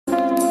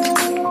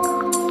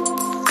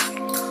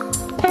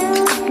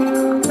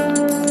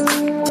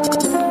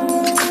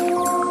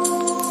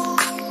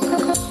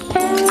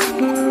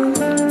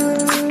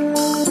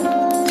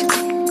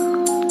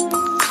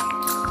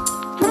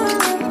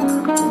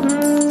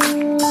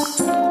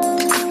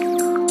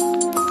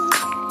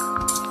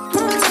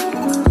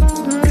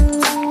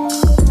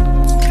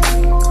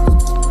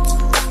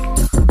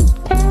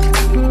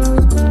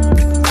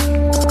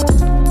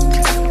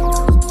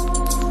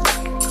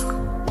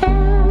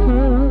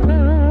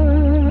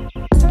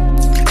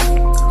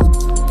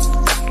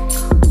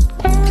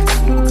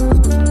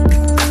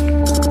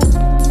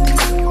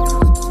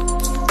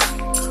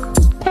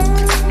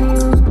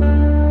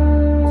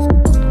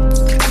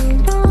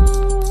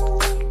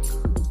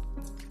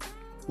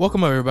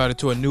Welcome everybody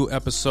to a new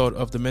episode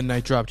of the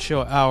Midnight Drop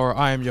Chill Hour.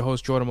 I am your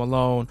host Jordan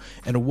Malone,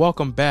 and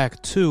welcome back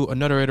to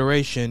another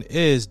iteration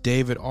is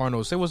David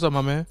Arnold. Say what's up,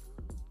 my man.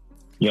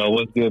 Yo,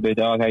 what's good, big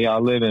dog? How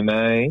y'all living,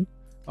 man?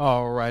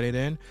 Alrighty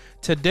then.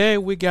 Today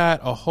we got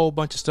a whole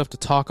bunch of stuff to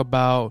talk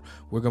about.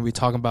 We're going to be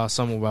talking about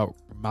something about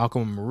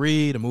Malcolm and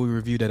Marie, the movie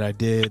review that I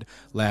did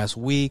last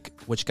week,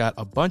 which got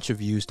a bunch of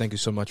views. Thank you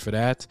so much for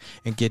that.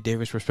 And get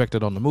David's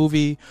perspective on the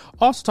movie.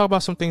 Also talk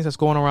about some things that's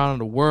going around in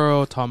the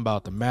world, talking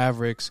about the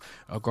Mavericks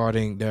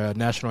regarding the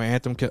national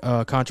anthem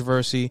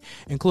controversy,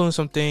 including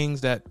some things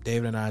that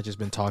David and I just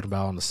been talking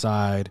about on the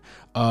side.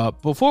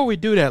 Before we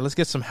do that, let's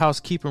get some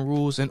housekeeping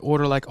rules in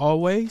order like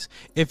always.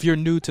 If you're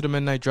new to the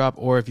Midnight Drop,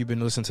 or if you've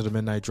been listening to the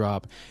Midnight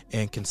Drop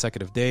in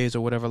consecutive days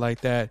or whatever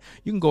like that,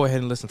 you can go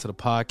ahead and listen to the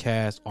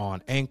podcast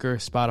on Anchor,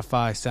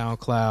 Spotify,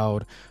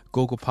 SoundCloud,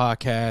 Google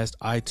Podcast,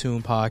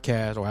 iTunes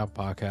Podcast, or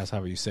Apple Podcast,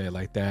 however you say it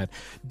like that,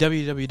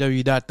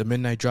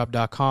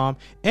 www.themidnightdrop.com,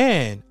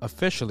 and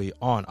officially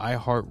on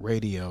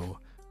iHeartRadio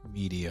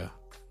Media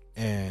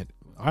and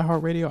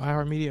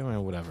iHeartMedia,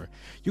 and whatever.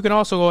 You can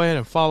also go ahead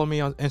and follow me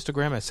on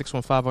Instagram at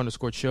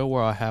 615_chill,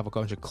 where I'll have a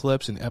bunch of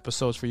clips and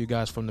episodes for you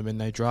guys from the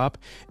Midnight Drop.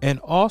 And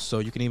also,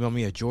 you can email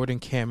me at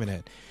jordancammon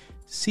at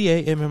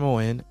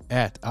CAMMON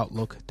at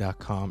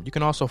outlook.com. You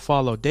can also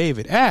follow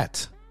David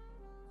at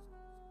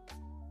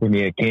Give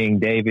me a King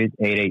David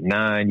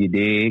 889. You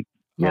dig?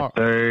 Yes,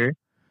 sir.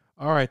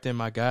 All right, then,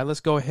 my guy. Let's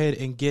go ahead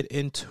and get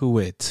into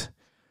it.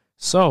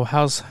 So,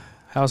 how's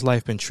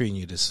life been treating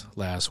you this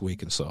last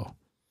week and so?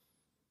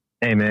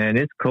 Hey, man,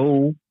 it's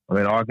cool. I'm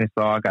in Arkansas.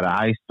 I got an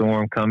ice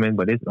storm coming,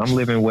 but I'm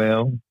living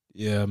well.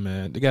 Yeah,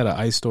 man. They got an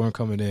ice storm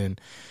coming in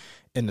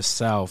the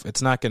South.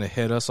 It's not going to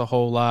hit us a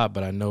whole lot,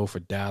 but I know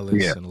for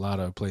Dallas and a lot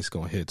of places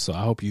going to hit. So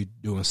I hope you're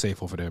doing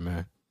safe over there,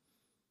 man.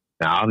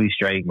 Nah, I'll be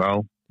straight,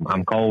 bro.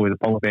 I'm cold with a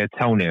polar bear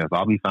toenails.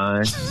 I'll be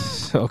fine.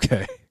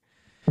 Okay.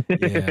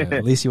 Yeah,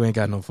 at least you ain't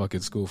got no fucking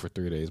school for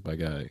 3 days, my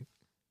guy.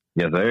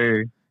 Yes,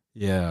 sir.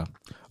 Yeah.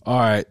 All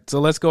right. So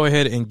let's go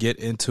ahead and get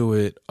into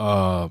it.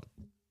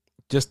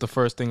 Just the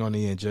first thing on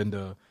the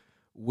agenda.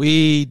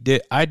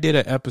 I did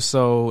an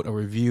episode, a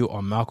review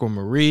on Malcolm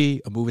and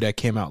Marie, a movie that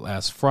came out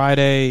last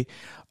Friday,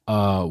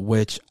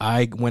 which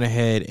I went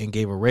ahead and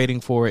gave a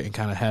rating for it and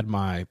kind of had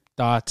my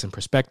thoughts and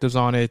perspectives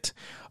on it.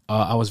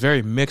 I was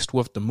very mixed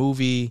with the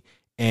movie,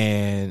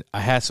 and I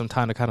had some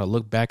time to kind of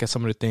look back at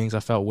some of the things I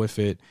felt with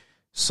it.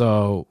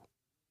 So,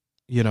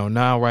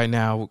 right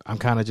now, I'm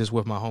kind of just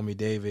with my homie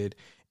David,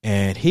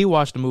 and he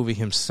watched the movie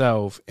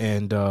himself,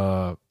 and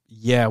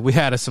we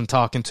had some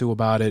talking to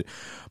about it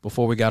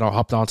before we got all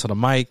hopped onto the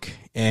mic,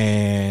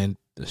 and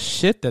the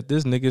shit that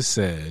this nigga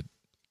said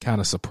kind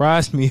of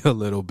surprised me a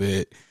little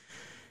bit.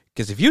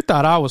 Because if you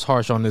thought I was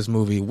harsh on this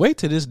movie, wait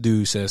till this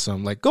dude says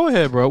something. Like, go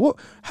ahead, bro.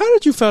 How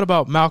did you feel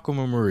about Malcolm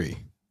and Marie?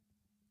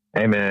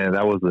 Hey, man,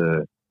 I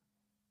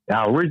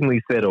originally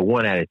said a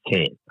 1 out of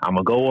 10. I'm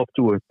gonna go up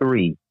to a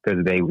 3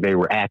 because they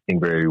were acting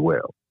very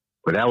well.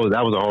 But that was a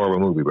horrible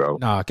movie, bro.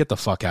 Nah, get the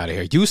fuck out of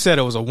here. You said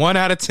it was a 1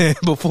 out of 10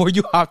 before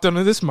you hopped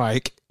onto this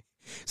mic.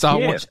 So I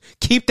want you to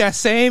keep that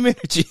same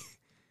energy.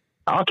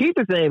 I'll keep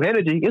the same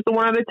energy. It's a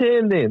 1 out of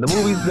 10 then.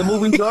 The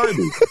movie's garbage.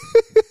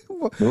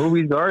 The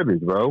movie's garbage,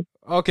 bro.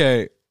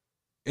 Okay.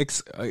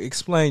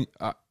 Explain.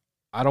 I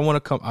don't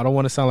want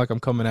to sound like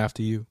I'm coming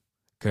after you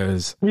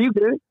because you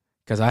good.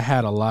 Because I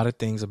had a lot of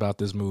things about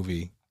this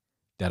movie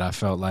that I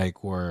felt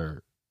like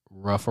were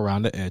rough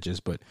around the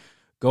edges, but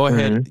go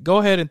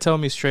ahead and tell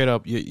me straight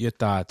up your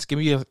thoughts.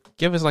 Give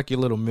us like your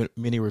little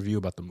mini review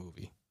about the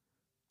movie.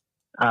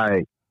 All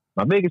right.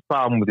 My biggest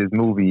problem with this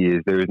movie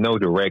is there is no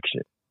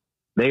direction.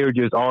 They are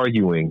just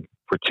arguing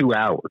for 2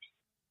 hours.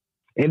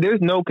 And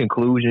there's no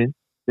conclusion.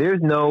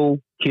 There's no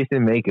kiss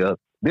and makeup.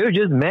 They're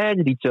just mad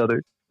at each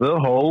other the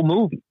whole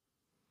movie.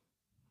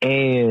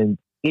 And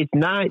it's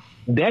not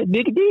that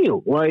big a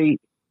deal.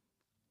 Like,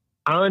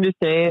 I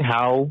understand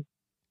how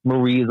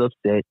Marie is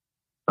upset.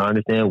 I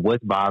understand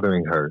what's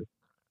bothering her.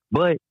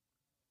 But,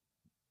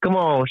 come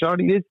on,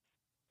 Shawty,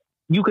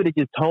 you could have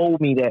just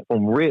told me that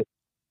from rip,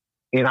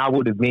 and I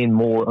would have been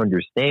more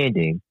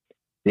understanding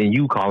than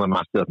you calling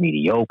my stuff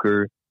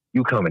mediocre,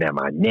 you coming at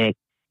my neck,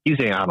 you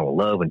saying I don't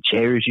love and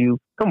cherish you.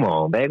 Come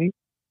on, baby.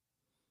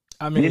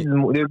 I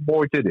mean, there's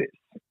more to this.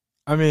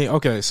 I mean,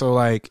 okay, so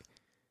like,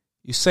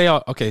 you say,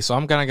 okay, so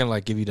I'm kind of going to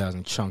like give you guys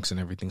in chunks and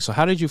everything. So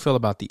how did you feel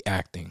about the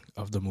acting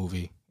of the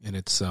movie in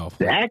itself?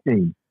 The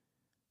acting,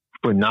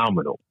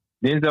 phenomenal.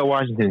 Denzel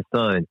Washington's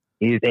son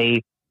is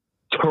a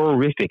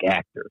terrific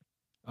actor.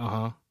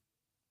 Uh-huh.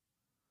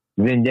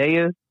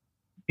 Zendaya,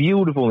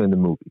 beautiful in the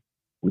movie.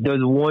 Does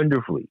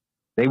wonderfully.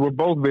 They were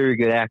both very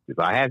good actors.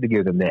 I have to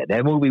give them that.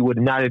 That movie would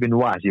not have been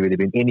watched if it had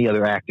been any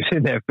other actors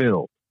in that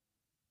film.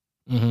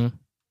 Mm-hmm.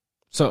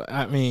 So,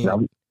 I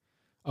mean,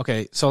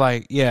 okay, so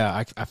like,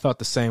 yeah, I felt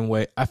the same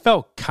way. I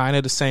felt kind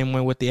of the same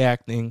way with the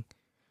acting.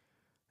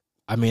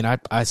 I mean,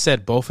 I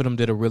said both of them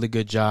did a really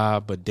good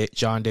job, but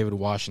John David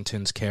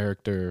Washington's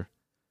character,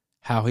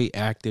 how he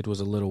acted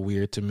was a little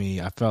weird to me.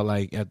 I felt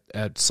like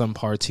at some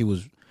parts he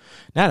was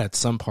not at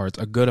some parts,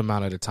 a good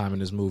amount of the time in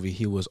this movie,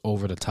 he was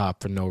over the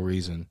top for no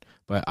reason.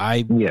 But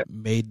I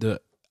made the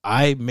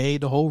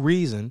whole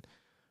reason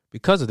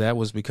because of that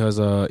was because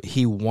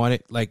he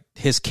wanted, like,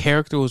 his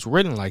character was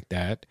written like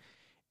that,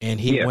 and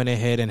he went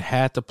ahead and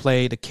had to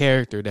play the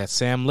character that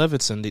Sam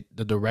Levinson,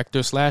 the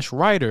director /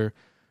 writer,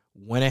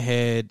 went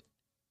ahead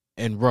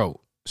and wrote.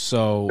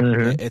 So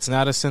it's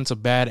not a sense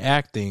of bad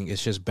acting,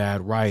 it's just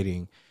bad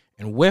writing.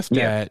 And with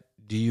that,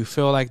 do you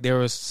feel like there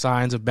was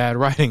signs of bad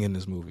writing in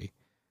this movie?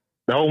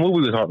 The whole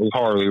movie was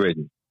horribly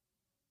written.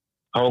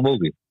 The whole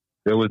movie.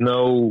 There was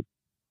no...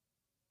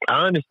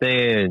 I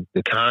understand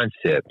the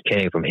concept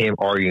came from him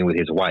arguing with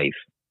his wife,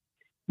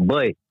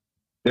 but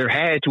there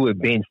had to have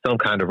been some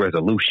kind of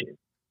resolution.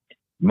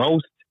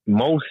 Most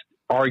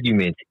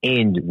arguments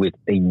end with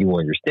a new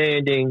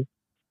understanding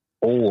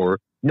or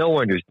no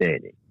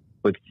understanding.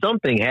 But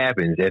something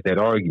happens at that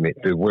argument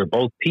where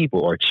both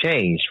people are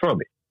changed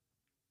from it.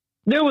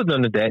 There was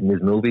none of that in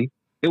this movie.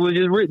 It was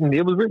just written.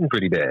 It was written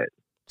pretty bad.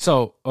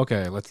 So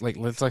okay, let's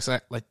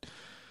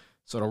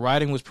so the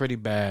writing was pretty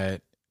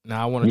bad.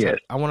 Now I want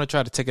to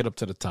try to take it up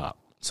to the top.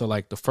 So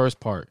like the first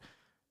part,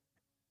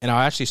 and I'll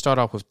actually start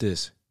off with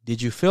this.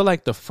 Did you feel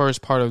like the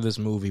first part of this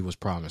movie was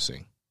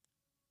promising?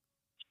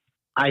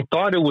 I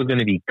thought it was going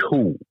to be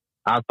cool.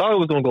 I thought it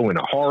was going to go in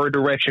a horror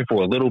direction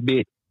for a little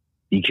bit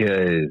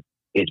because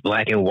it's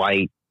black and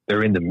white.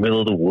 They're in the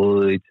middle of the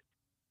woods.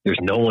 There's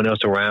no one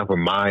else around for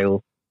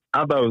miles.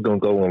 I thought it was going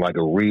to go in like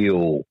a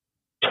real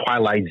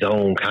Twilight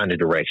Zone kind of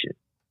direction.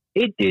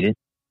 It didn't.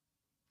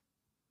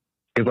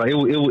 Because like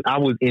I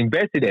was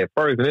invested at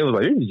first, and it was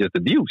like, this is just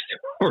abuse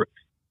for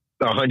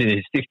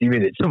 160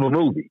 minutes of a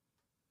movie.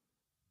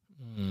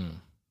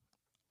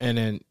 And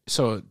then,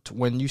 so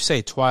when you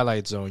say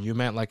Twilight Zone, you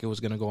meant like it was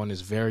going to go in this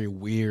very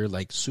weird,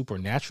 like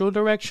supernatural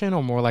direction,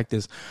 or more like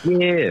this?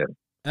 Yeah.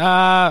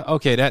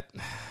 Okay.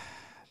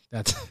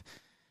 That's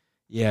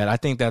yeah. I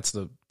think that's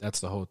the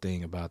whole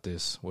thing about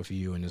this with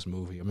you in this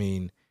movie. I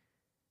mean,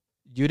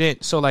 you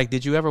didn't. So like,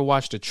 did you ever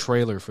watch the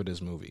trailer for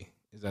this movie?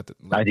 Is that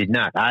I did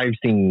not. I've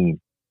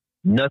seen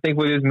nothing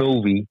for this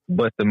movie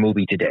but the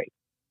movie today.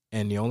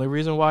 And the only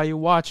reason why you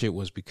watch it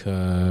was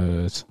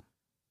because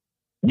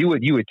you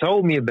had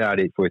told me about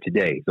it for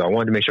today, so I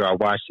wanted to make sure I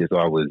watched it so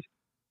I was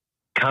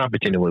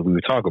competent in what we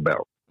would talk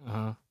about.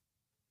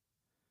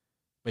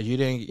 But you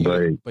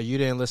didn't. But you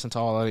didn't listen to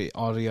all the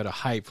other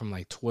hype from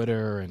like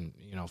Twitter and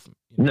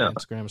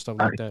Instagram and stuff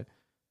like that.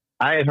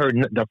 I had heard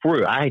for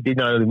real. I did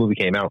not know the movie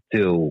came out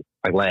till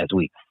like last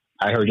week.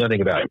 I heard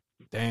nothing about it.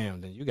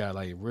 Damn, then you got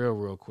like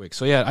real quick.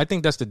 So yeah, I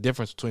think that's the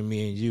difference between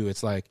me and you.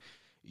 It's like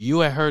you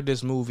had heard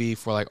this movie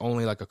for like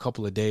only like a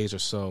couple of days or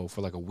so,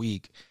 for like a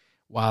week.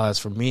 While as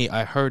for me,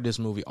 I heard this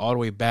movie all the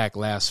way back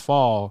last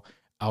fall.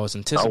 I was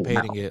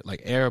anticipating it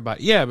like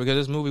everybody. Yeah, because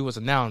this movie was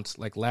announced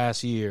like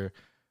last year.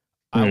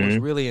 I was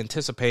really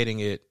anticipating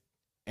it.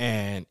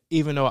 And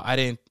even though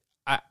I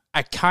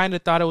kind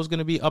of thought it was going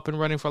to be up and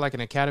running for like an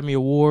Academy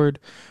Award,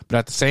 but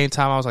at the same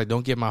time, I was like,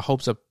 don't get my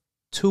hopes up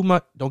too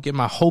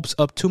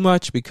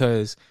much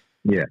because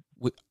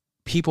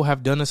people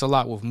have done this a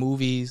lot with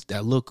movies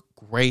that look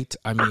great.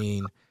 I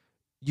mean,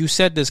 you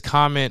said this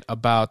comment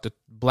about the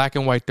black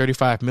and white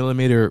 35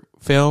 millimeter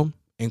film,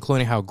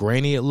 including how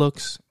grainy it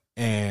looks.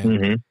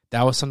 And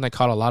that was something that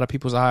caught a lot of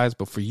people's eyes.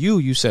 But for you,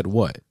 you said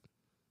what?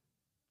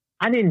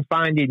 I didn't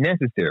find it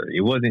necessary.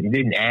 It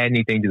didn't add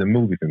anything to the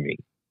movie for me.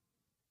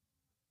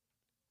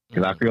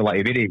 Because I feel like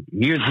if it is,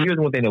 here's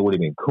one thing that would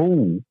have been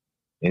cool,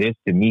 and this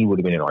to me would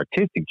have been an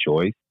artistic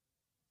choice.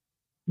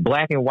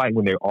 Black and white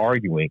when they're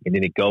arguing, and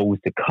then it goes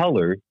to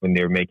color when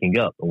they're making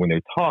up or when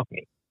they're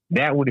talking.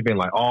 That would have been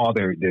like, oh,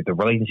 the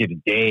relationship is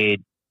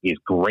dead,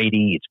 it's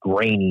grady, it's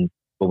grainy.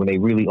 But when they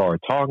really are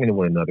talking to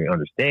one another and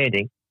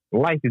understanding,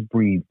 life is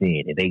breathed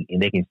in,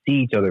 and they can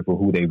see each other for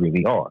who they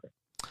really are.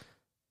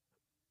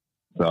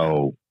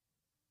 So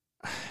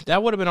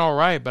that would have been all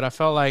right, but I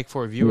felt like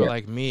for a viewer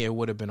like me, it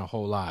would have been a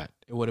whole lot.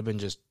 It would have been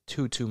just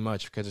too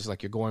much, because it's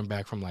like you're going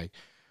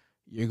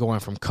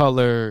from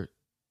color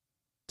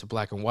to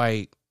black and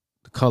white,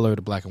 the color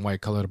to black and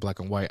white, color to black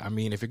and white. I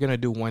mean, if you're gonna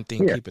do one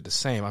thing, keep it the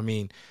same. I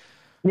mean,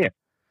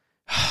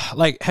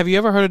 like, have you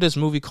ever heard of this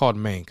movie called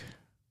Mank?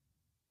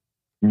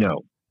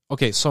 No.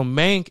 Okay, so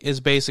Mank is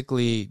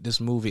basically this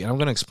movie, and I'm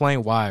gonna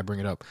explain why I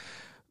bring it up.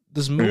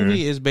 This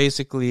movie is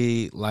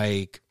basically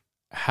like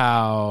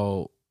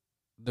how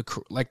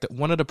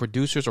one of the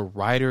producers or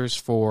writers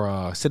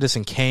for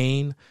Citizen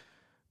Kane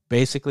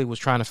basically was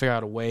trying to figure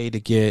out a way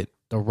to get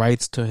the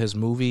rights to his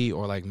movie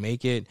or like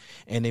make it,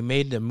 and they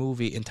made the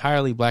movie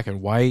entirely black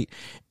and white,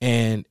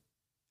 and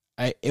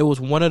it was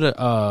one of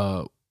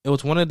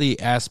the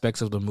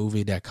aspects of the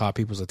movie that caught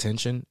people's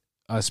attention,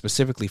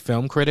 specifically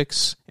film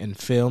critics and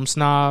film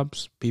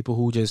snobs, people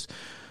who just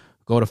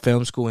go to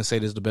film school and say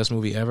this is the best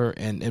movie ever,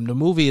 and the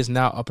movie is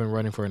now up and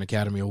running for an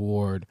Academy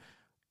Award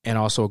and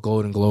also a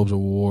Golden Globes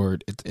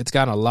Award. It's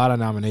gotten a lot of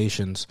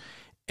nominations.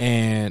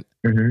 And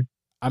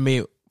I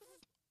mean,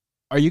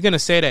 are you going to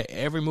say that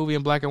every movie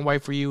in black and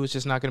white for you is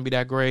just not going to be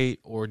that great?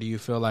 Or do you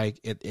feel like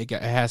it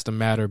has to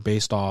matter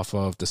based off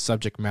of the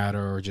subject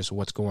matter or just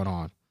what's going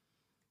on?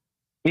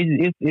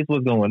 It's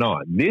what's going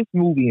on. This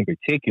movie in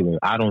particular,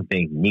 I don't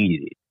think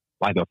needed it.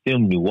 Like a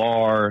film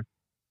noir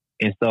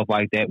and stuff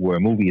like that, where a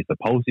movie is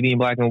supposed to be in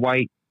black and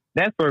white,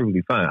 that's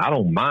perfectly fine. I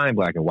don't mind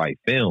black and white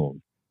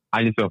films.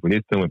 I just felt for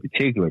this film in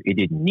particular, it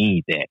didn't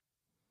need that.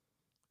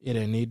 It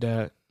didn't need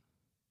that?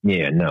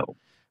 Yeah, no.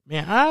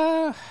 Man,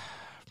 I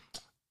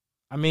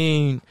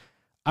mean,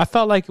 I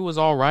felt like it was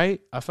all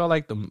right. I felt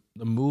like the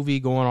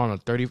movie going on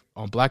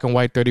black and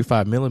white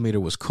 35 millimeter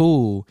was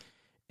cool.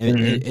 And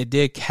it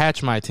did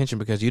catch my attention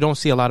because you don't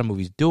see a lot of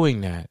movies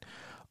doing that.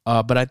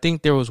 But I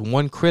think there was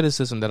one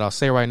criticism that I'll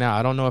say right now.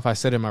 I don't know if I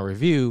said it in my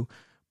review,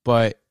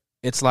 but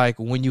it's like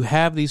when you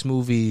have these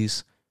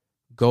movies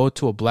go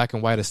to a black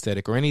and white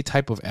aesthetic or any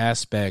type of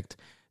aspect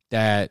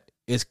that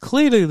is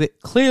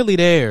clearly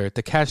there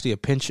to catch the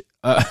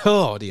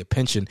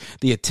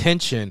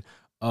attention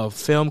of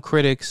film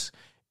critics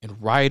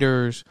and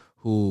writers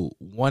who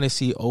want to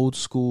see old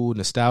school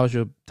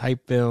nostalgia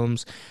type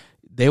films.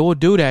 They will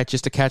do that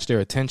just to catch their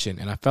attention.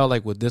 And I felt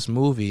like with this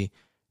movie,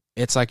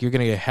 it's like you're going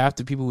to get half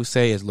the people who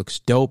say it looks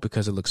dope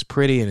because it looks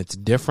pretty and it's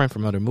different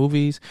from other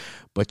movies.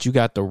 But you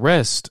got the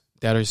rest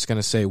that are just going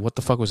to say, what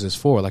the fuck was this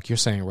for? Like you're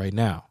saying right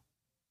now.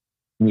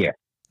 Yeah.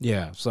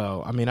 Yeah.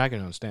 So, I mean, I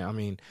can understand. I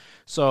mean,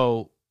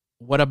 so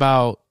what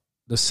about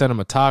the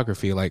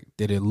cinematography? Like,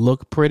 did it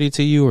look pretty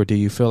to you or do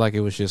you feel like it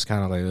was just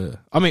kind of like,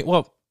 I mean,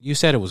 well, you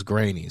said it was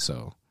grainy,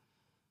 so.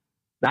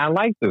 I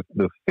like the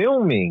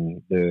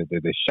filming,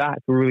 the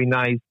shots were really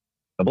nice.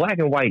 The black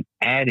and white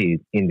added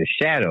in the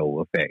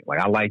shadow effect. Like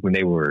I like when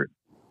they were,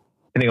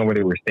 depending on where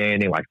they were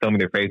standing, like some of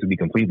their face would be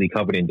completely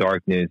covered in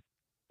darkness.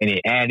 And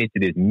it added to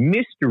this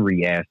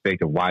mystery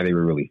aspect of why they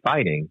were really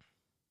fighting.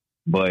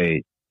 But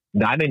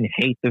I didn't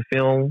hate the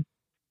film,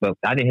 but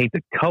I didn't hate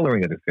the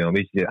coloring of the film.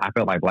 It's just, I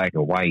felt like black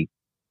and white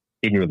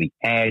didn't really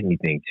add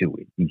anything to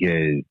it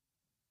because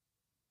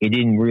it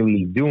didn't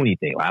really do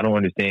anything. Like, I don't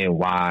understand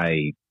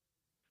why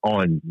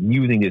on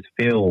using this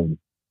film,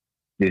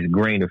 this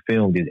grain of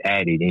film just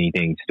added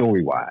anything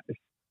story-wise.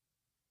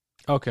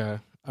 Okay.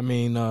 I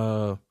mean,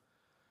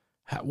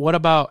 what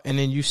about, and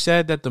then you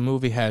said that the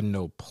movie had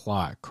no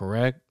plot,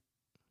 correct?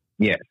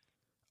 Yes.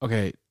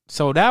 Okay.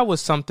 So that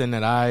was something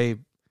that I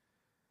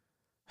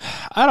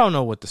don't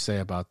know what to say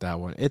about that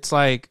one. It's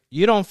like,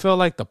 you don't feel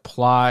like the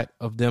plot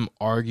of them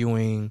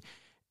arguing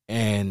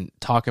and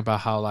talking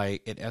about how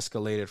like it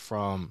escalated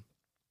from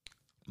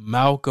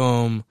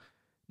Malcolm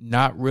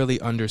not really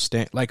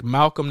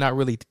Malcolm not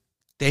really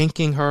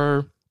thanking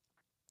her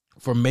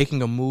for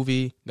making a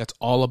movie that's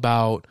all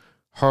about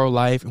her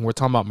life. And we're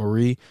talking about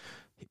Marie.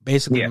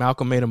 Basically, yeah.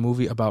 Malcolm made a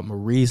movie about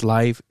Marie's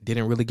life,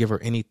 didn't really give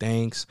her any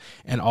thanks.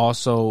 And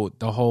also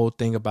the whole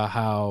thing about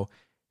how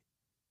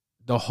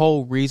the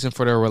whole reason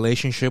for their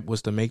relationship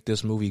was to make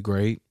this movie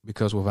great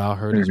because without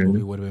her, this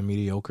movie would have been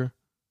mediocre.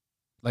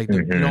 Like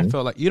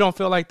you don't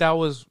feel like that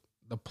was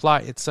the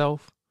plot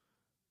itself?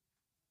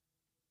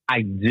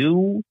 I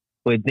do.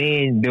 But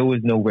then there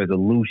was no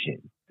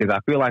resolution because I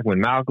feel like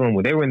when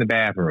they were in the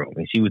bathroom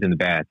and she was in the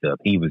bathtub,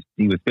 he was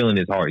feeling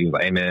his heart. He was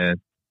like, "Hey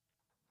man,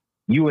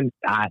 you and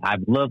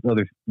I've loved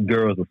other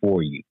girls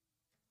before you,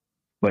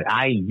 but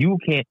you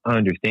can't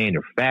understand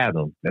or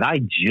fathom that I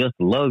just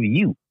love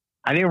you.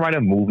 I didn't write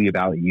a movie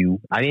about you.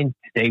 I didn't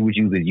stay with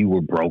you because you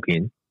were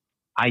broken.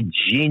 I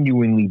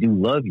genuinely do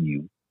love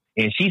you."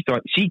 And she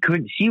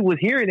was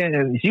hearing that,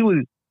 and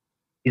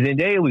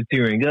Zendaya was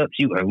tearing up.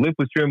 Her lip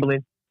was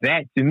trembling.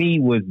 That to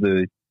me was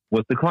the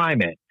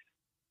climax,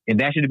 and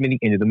that should have been the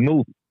end of the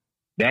movie.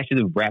 That should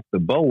have wrapped the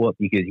bow up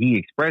because he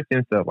expressed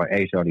himself like,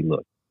 "Hey, shawty,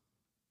 look,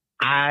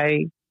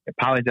 I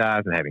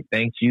apologize for having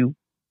thanked you,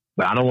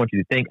 but I don't want you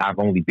to think I've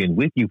only been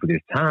with you for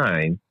this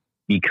time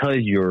because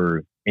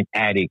you're an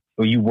addict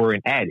or you were an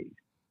addict.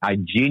 I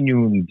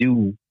genuinely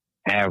do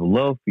have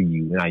love for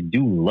you, and I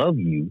do love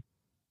you,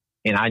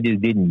 and I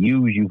just didn't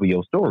use you for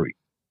your story."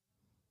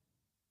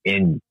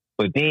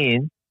 But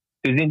then.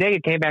 Because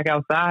Zendaya came back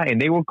outside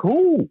and they were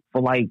cool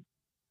for like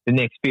the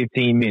next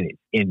 15 minutes.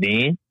 And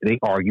then they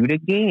argued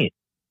again.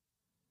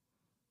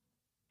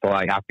 So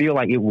like, I feel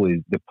like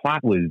the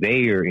plot was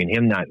there and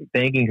him not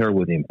thanking her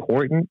was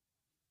important.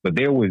 But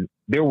there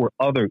were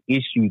other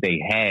issues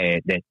they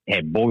had that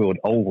had boiled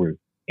over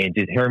and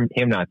just him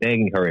not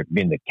thanking her had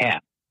been the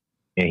cap.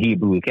 And he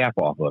blew the cap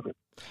off of it.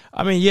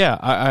 I mean, yeah,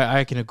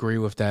 I can agree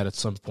with that at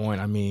some point.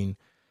 I mean,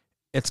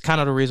 it's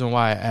kind of the reason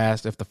why I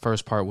asked if the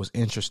first part was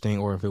interesting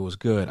or if it was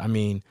good. I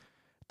mean,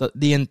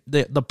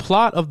 the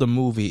plot of the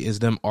movie is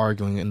them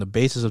arguing, and the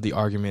basis of the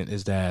argument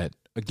is that,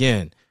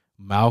 again,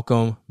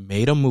 Malcolm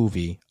made a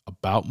movie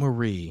about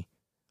Marie,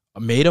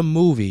 made a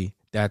movie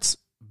that's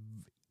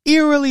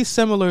eerily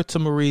similar to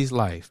Marie's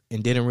life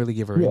and didn't really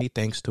give her any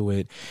thanks to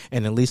it,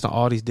 and at least on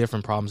all these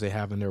different problems they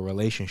have in their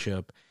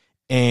relationship.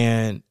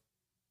 And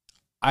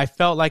I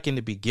felt like in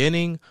the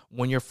beginning,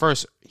 when you're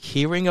first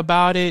hearing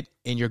about it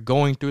and you're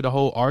going through the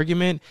whole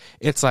argument,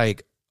 it's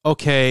like,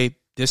 okay,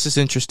 this is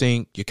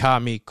interesting. You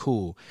caught me,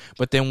 cool.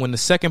 But then when the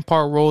second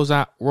part rolls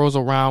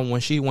around,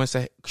 when she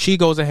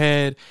goes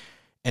ahead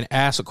and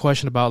asks a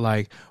question about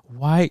like,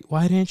 why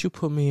didn't you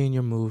put me in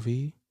your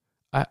movie?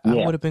 I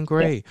would have been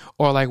great. Yeah.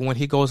 Or like when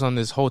he goes on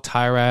this whole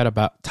tirade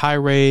about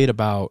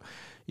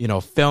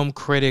film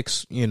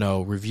critics,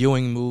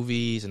 reviewing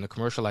movies and the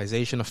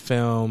commercialization of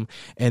film,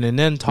 and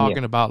then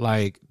talking about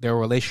like their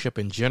relationship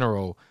in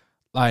general.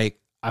 Like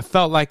I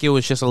felt like it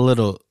was just a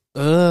little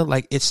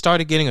like it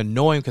started getting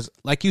annoying because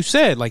like you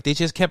said, like they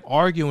just kept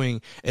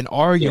arguing and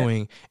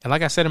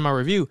like I said in my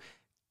review,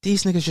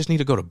 these niggas just need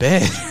to go to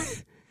bed.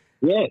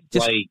 Yeah,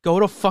 just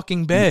go to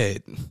fucking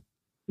bed.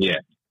 Yeah,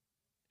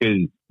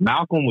 because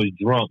Malcolm was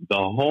drunk the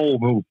whole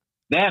movie.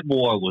 That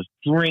boy was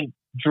drinking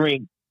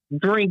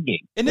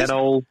in that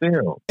old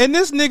film. And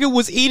this nigga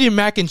was eating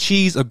mac and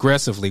cheese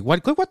aggressively.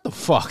 What the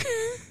fuck?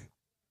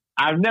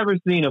 I've never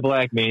seen a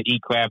black man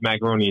eat Kraft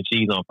macaroni and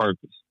cheese on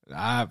purpose.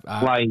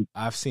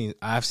 I've seen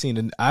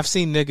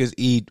niggas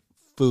eat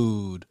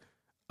food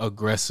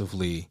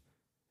aggressively.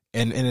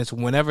 And it's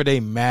whenever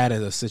they mad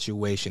at a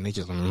situation, they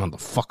just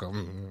motherfucker,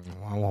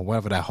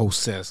 whatever that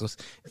host says.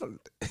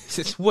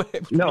 It's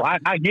whatever. No,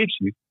 I get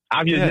you.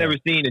 I've just never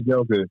seen a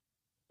Joker.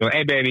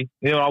 Hey, baby,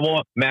 I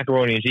want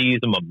macaroni and cheese.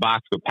 I'm a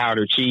box of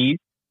powdered cheese.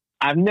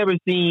 I've never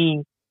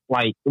seen,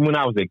 like, when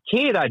I was a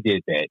kid, I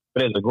did that.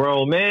 But as a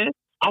grown man,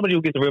 I'm gonna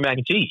go get some real mac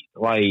and cheese.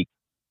 Like,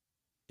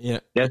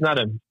 that's not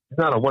a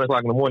 1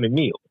 o'clock in the morning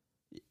meal.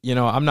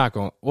 I'm not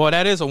going. Well,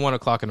 that is a 1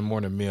 o'clock in the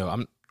morning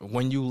meal.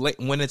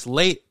 When it's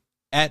late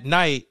at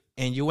night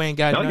and you ain't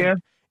got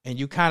nothing, and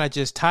you kind of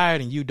just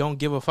tired and you don't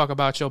give a fuck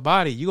about your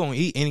body, you gonna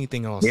eat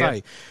anything on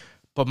sight.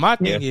 But my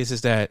thing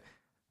is that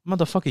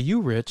motherfucker,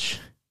 you rich,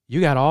 you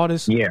got all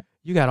this, you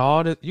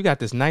got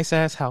this nice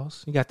ass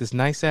house, you got this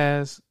nice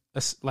ass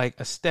like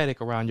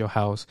aesthetic around your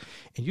house,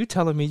 and you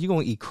telling me you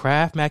gonna eat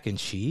Kraft mac and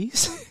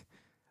cheese?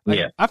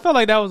 I felt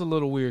like that was a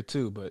little weird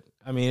too, but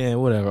I mean,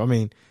 whatever. I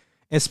mean,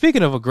 and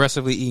speaking of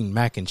aggressively eating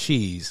mac and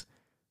cheese,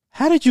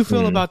 how did you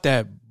feel about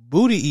that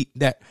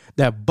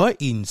that butt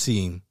eating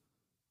scene?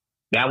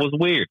 That was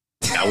weird.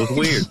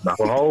 Not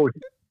gonna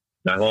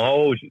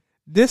hold you.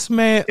 This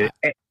man.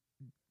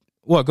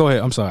 What? Go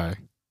ahead. I'm sorry.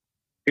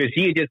 Because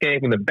she had just came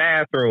from the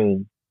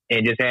bathroom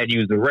and just had to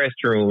use the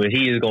restroom, and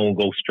he is gonna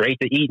go straight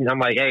to eating. I'm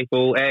like, hey,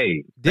 fool,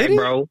 hey,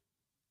 bro.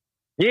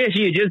 Yeah,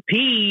 she had just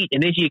peed,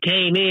 and then she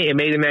came in and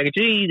made the mac and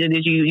cheese, and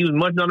then he was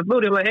munching on the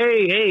food. I'm like,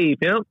 hey,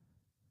 pimp.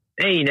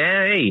 Hey,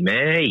 now, hey,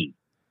 man, hey.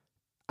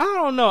 I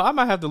don't know. I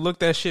might have to look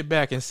that shit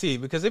back and see,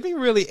 because if he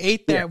really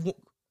ate that... Yeah.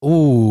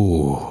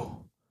 Ooh.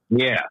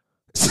 Yeah.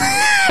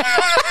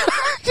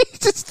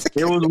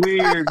 It was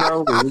weird,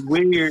 bro. It was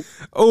weird.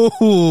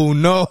 Oh,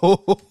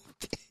 no.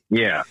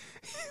 Yeah.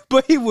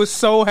 But he was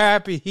so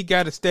happy he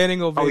got a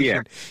standing ovation. Oh,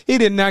 yeah. He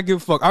did not give a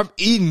fuck. I'm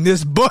eating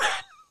this butt.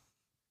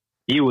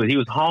 He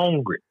was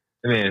hungry.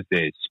 The man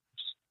said,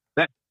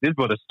 this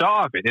brother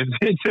starving.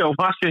 Until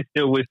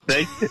Washington was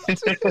safe.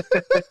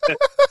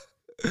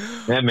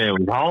 That man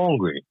was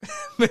hungry.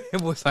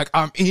 Man was like,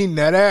 I'm eating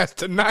that ass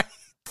tonight.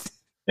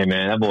 Hey,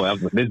 man,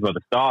 this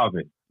brother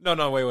starving.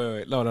 No,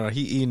 wait. No.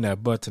 He eating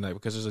that butt tonight,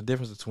 because there's a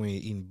difference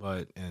between eating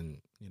butt and,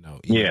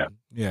 eating.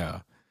 Yeah.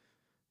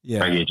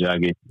 I get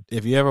you.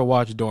 If you ever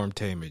watch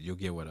Dormtainment, you'll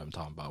get what I'm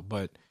talking about.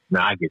 But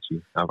I get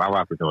you. I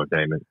rock for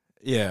Dormtainment.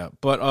 Yeah,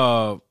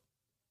 but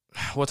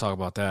we'll talk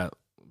about that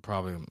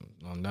probably on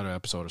another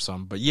episode or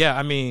something. But yeah,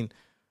 I mean,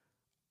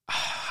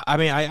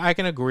 I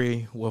can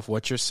agree with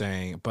what you're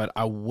saying, but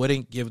I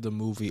wouldn't give the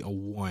movie a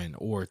 1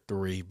 or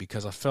 3,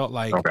 because I felt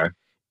like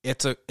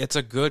it's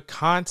a good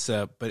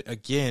concept, but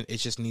again, it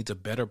just needs a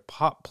better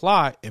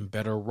plot and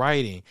better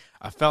writing.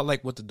 I felt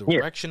like with the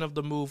direction of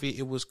the movie,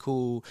 it was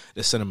cool.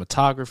 The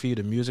cinematography,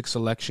 the music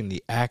selection,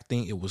 the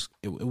acting, it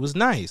was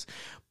nice.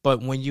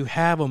 But when you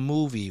have a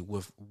movie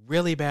with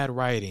really bad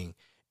writing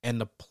and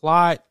the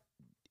plot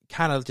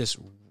kind of just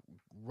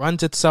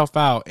runs itself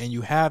out, and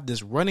you have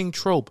this running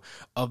trope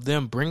of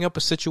them bring up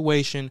a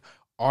situation,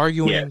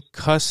 arguing,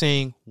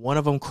 cussing, one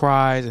of them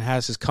cries and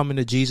has this coming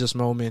to Jesus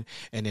moment,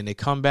 and then they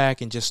come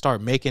back and just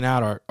start making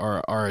out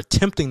or are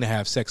attempting to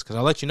have sex. Because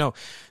I'll let you know,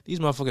 these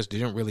motherfuckers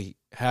didn't really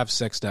have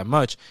sex that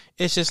much.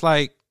 It's just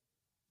like,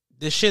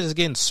 this shit is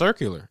getting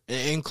circular,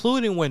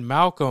 including when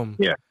Malcolm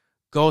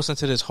goes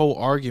into this whole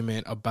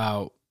argument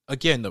about,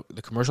 again, the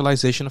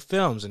commercialization of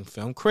films and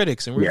film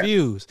critics and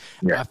reviews.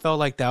 I felt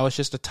like that was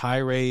just a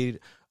tirade.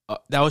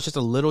 That was just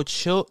a little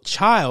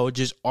child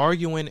just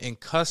arguing and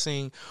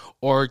cussing,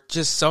 or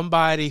just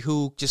somebody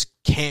who just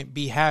can't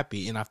be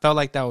happy. And I felt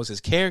like that was his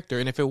character.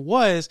 And if it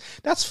was,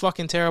 that's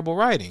fucking terrible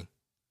writing.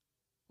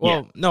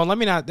 Well, no, let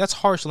me not. That's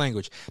harsh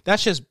language.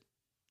 That's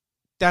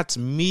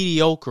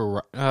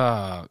mediocre.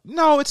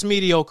 No, it's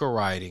mediocre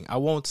writing. I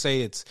won't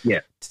say it's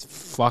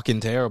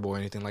fucking terrible or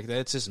anything like that.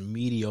 It's just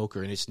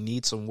mediocre, and it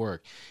needs some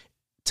work.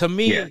 To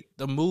me,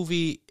 the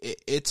movie,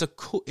 it's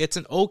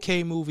an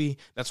okay movie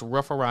that's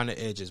rough around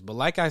the edges. But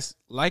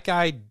like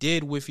I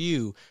did with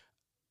you,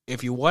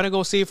 if you want to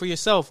go see it for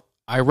yourself,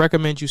 I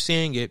recommend you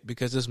seeing it,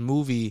 because this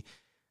movie,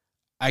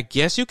 I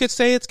guess you could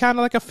say it's kind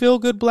of like a feel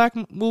good black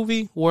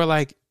movie where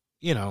like,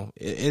 you know,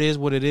 it is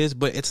what it is,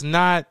 but it's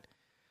not.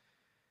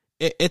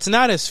 It's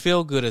not as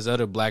feel good as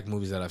other black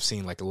movies that I've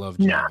seen, like Love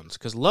Jones.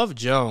 Because Love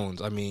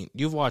Jones, I mean,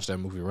 you've watched that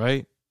movie,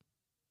 right?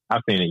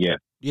 I've seen it, yeah.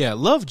 Yeah,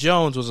 Love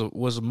Jones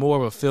was more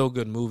of a feel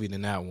good movie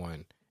than that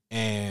one,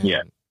 and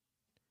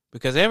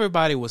because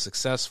everybody was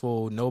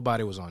successful,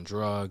 nobody was on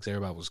drugs,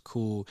 everybody was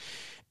cool,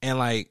 and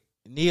like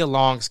Nia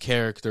Long's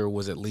character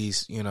was at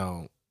least, you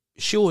know,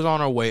 she was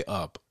on her way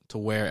up to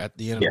where at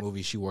the end of the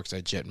movie she works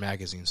at Jet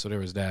Magazine, so there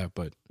was that.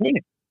 But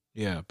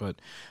but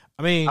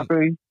I mean, but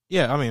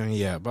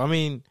I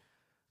mean.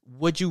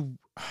 Would you,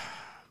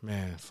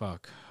 man,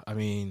 fuck. I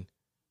mean,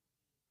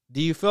 do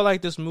you feel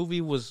like this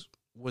movie was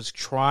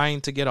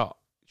trying to get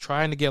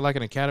like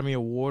an Academy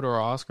Award or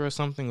an Oscar or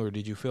something, or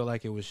did you feel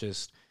like it was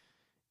just,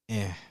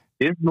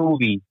 This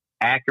movie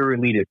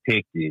accurately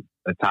depicted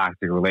a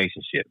toxic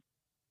relationship.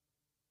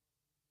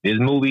 This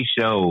movie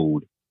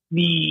showed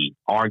the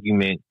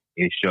argument.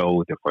 It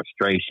showed the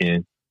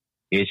frustration.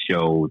 It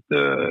showed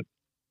the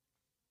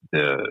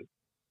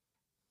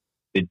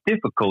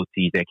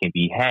difficulties that can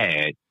be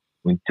had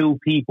when two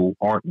people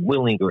aren't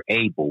willing or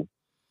able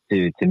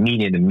to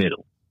meet in the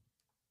middle.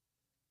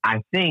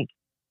 I think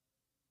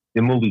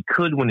the movie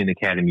could win an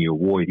Academy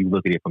Award if you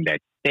look at it from that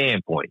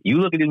standpoint. You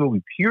look at this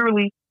movie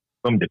purely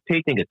from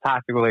depicting a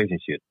toxic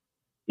relationship.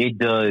 It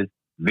does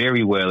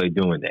very well at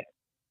doing that.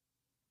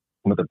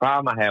 But the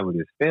problem I have with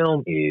this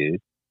film is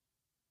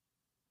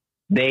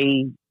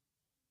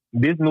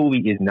this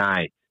movie is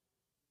not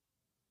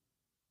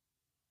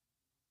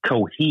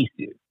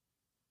cohesive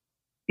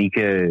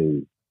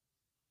because,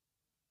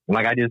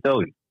 like I just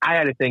told you, I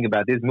had to think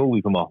about this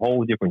movie from a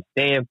whole different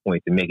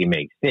standpoint to make it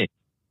make sense.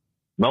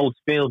 Most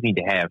films need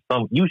to have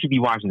some. You should be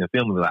watching the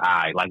film and be like, all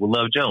right, like with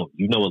Love Jones.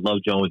 You know what Love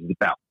Jones is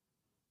about.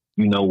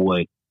 You know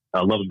what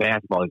Love and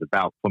Basketball is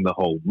about from the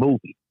whole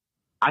movie.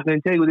 I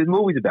couldn't tell you what this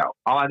movie's about.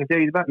 All I can tell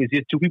you about is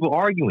just two people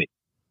arguing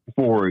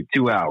for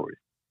 2 hours.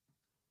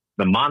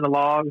 The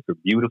monologues are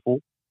beautiful.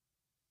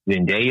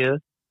 Zendaya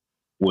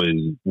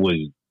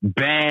was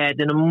bad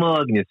than a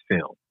mug in this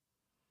film.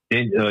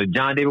 Then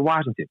John David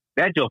Washington,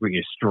 that Joker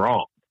is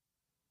strong.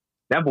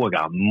 That boy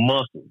got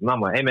muscles. And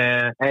I'm like, hey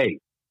man, I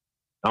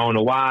don't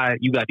know why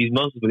you got these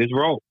muscles for this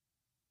role.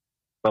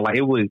 But like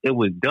it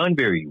was done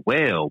very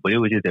well, but it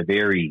was just a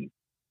very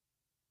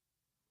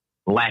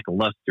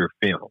lackluster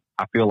film.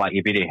 I feel like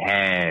if it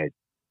had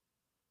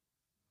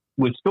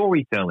with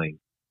storytelling,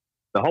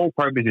 the whole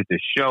purpose is to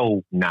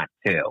show, not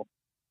tell.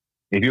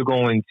 If you're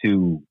going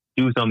to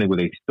do something with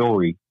a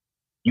story,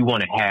 you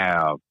want to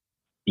have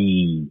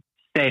the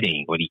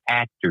setting or the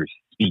actors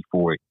speak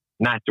for it,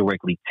 not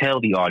directly tell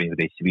the audience what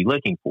they should be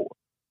looking for.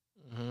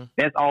 Mm-hmm.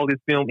 That's all this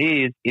film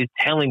is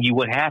telling you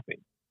what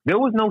happened. There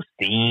was no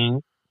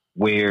scene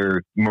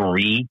where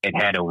Marie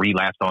had a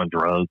relapse on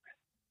drugs.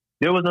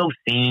 There was no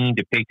scene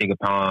depicting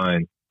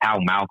upon how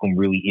Malcolm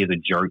really is a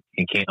jerk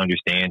and can't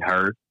understand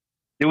her.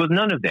 There was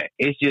none of that.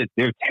 It's just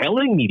they're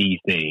telling me these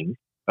things,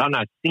 but I'm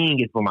not seeing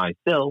it for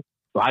myself,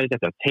 so I just have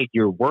to take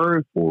your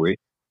word for it,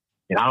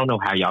 and I don't know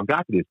how y'all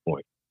got to this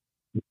point.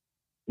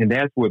 And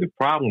that's where the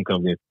problem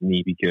comes in for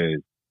me,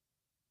 because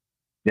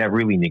that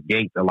really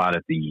negates a lot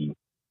of the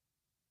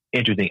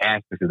interesting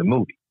aspects of the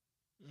movie.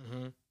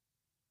 Mm-hmm.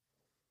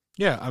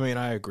 Yeah, I mean,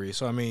 I agree.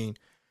 So, I mean,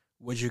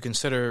 would you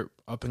consider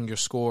upping your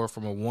score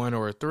from a 1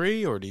 or a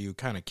 3, or do you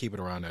kind of keep it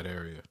around that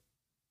area?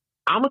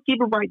 I'm going to keep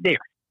it right there.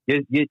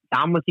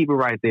 I'm going to keep it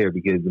right there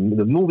because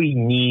the movie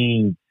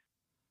needs,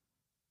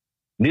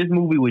 this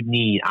movie would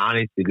need,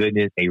 honest to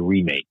goodness, a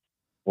remake.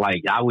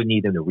 Like, I would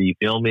need them to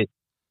refilm it.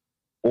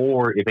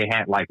 Or if they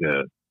had like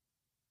I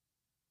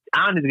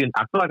feel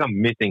like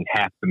I'm missing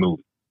half the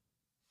movie.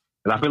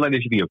 Because I feel like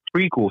there should be a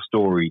prequel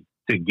story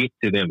to get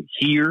to them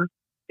here.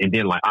 And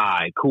then like, all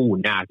right, cool.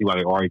 Now I see why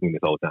they're arguing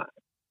this whole time.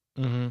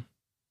 Mm-hmm.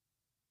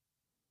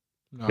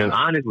 Because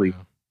honestly,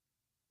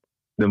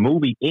 the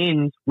movie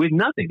ends with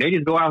nothing. They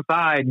just go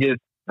outside and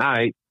just, all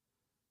right.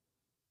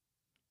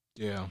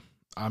 Yeah.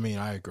 I mean,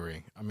 I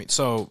agree. I mean,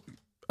 so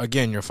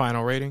again, your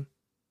final rating?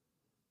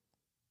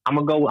 I'm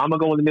gonna go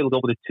in the middle,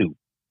 go with a 2.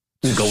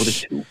 Go with a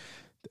 2.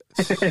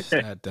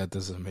 that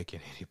doesn't make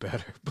it any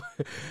better.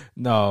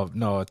 no,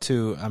 a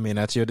 2. I mean,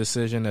 that's your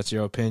decision. That's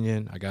your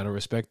opinion. I gotta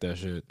respect that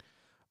shit.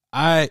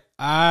 I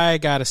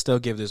gotta still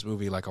give this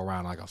movie like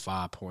around like a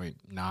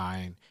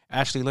 5.9.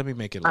 Actually, let me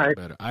make it a little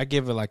better. I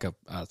give it like a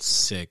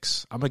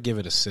 6. I'm gonna give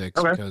it a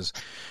 6 because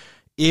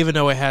even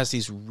though it has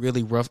these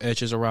really rough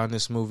edges around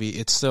this movie,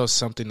 it's still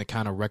something to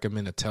kind of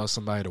recommend to tell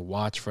somebody to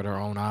watch for their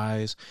own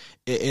eyes.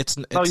 It's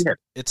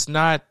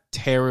not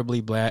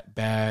terribly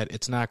bad.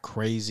 It's not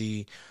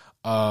crazy.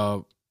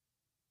 And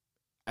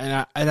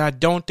I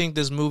don't think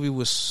this movie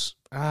was.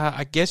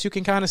 I guess you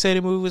can kind of say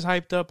the movie was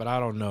hyped up, but I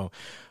don't know.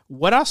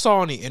 What I saw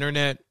on the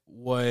internet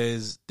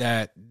was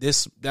that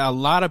a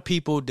lot of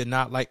people did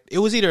not like. It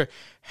was either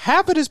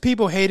half of these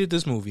people hated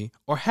this movie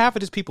or half of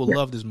these people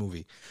loved this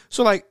movie.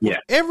 So like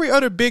every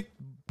other big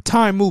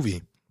time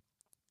movie,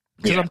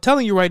 because I'm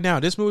telling you right now,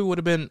 this movie would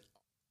have been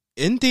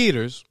in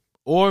theaters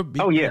Or,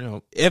 yeah. you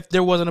know, if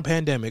there wasn't a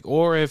pandemic,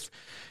 or if,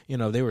 you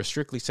know, they were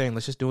strictly saying,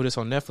 let's just do this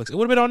on Netflix, it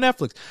would have been on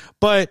Netflix.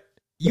 But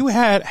you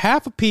had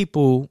half of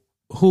people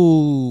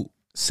who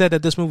said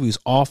that this movie was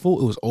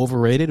awful, it was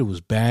overrated, it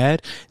was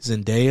bad,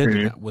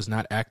 Zendaya was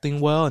not acting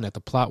well, and that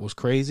the plot was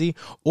crazy.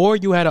 Or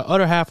you had a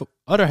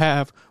other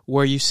half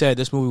where you said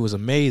this movie was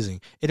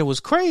amazing. And it was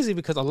crazy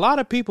because a lot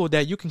of people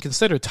that you can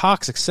consider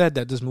toxic said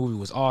that this movie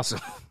was awesome.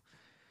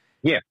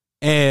 Yeah.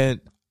 And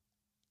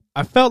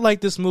I felt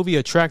like this movie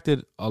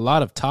attracted a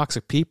lot of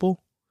toxic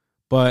people,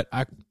 but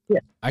I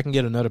can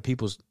get another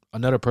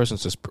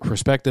person's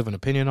perspective and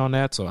opinion on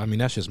that. So I mean,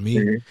 that's just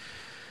me.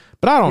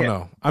 But I don't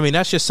know. I mean,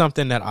 that's just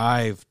something that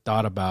I've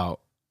thought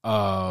about.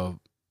 I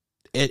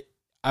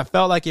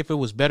felt like if it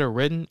was better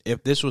written,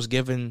 if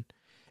Sam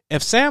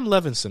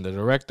Levinson, the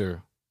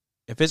director,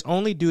 if his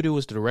only duty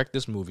was to direct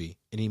this movie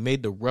and he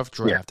made the rough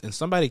draft and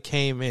somebody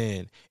came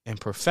in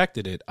and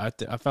perfected it, I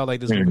felt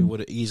like this movie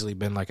would have easily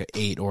been like an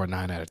 8 or a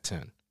 9 out of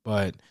 10.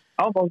 But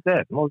most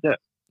that.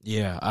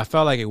 Yeah, I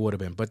felt like it would have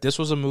been. But this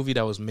was a movie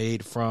that was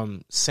made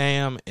from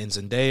Sam and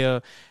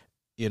Zendaya,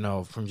 you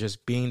know, from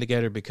just being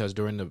together, because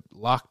during the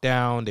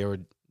lockdown, they were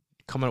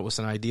coming up with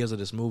some ideas of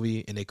this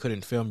movie and they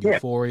couldn't film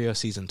Euphoria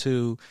season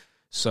 2.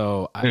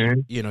 So,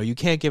 you know, you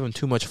can't give them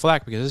too much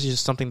flack because this is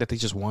just something that they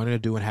just wanted to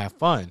do and have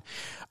fun.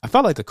 I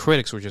felt like the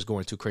critics were just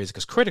going too crazy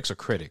because critics are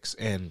critics.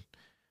 And,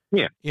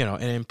 you know,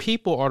 and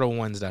people are the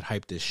ones that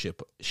hype this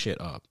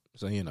shit up.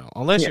 So, you know,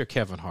 unless you're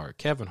Kevin Hart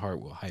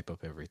will hype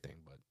up everything.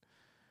 But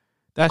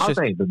that's just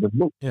saying the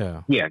movie.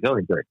 Yeah, go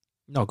ahead, Greg.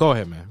 No, go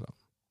ahead, man.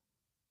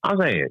 I'm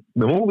saying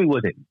the movie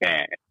wasn't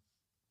bad.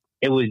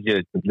 It was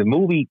just the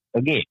movie,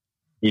 again,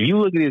 if you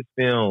look at this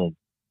film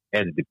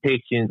as a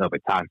depiction of a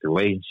toxic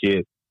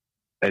relationship,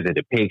 as a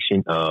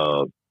depiction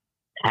of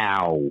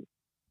how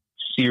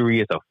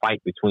serious a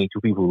fight between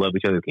two people who love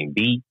each other can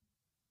be,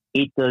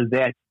 it does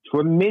that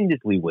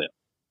tremendously well.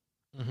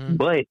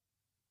 But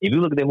if you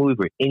look at that movie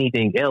for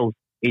anything else,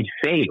 it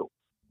fails.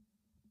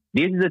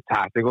 This is a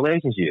toxic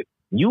relationship.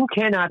 You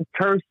cannot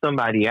curse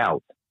somebody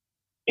out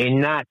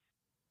and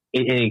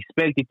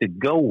expect it to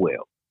go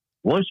well.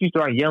 Once you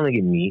start yelling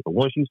at me, or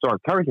once you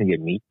start cursing at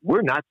me,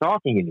 we're not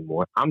talking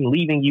anymore. I'm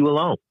leaving you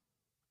alone.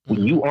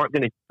 You aren't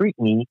going to treat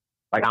me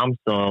like I'm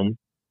some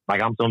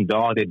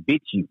dog that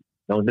bit you.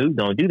 Don't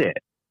do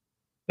that.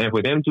 And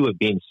for them to have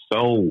been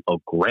so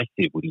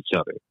aggressive with each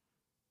other,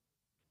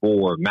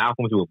 for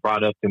Malcolm to have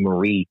brought up to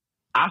Marie,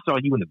 I saw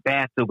you in the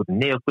bathtub with a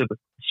nail clipper.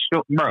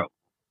 Bro,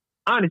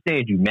 I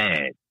understand you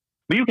mad,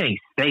 but you can't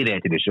say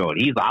that to the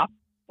shorty. He's like,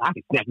 I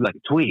can snap you like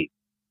a twig.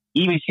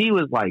 Even she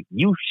was like,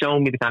 you've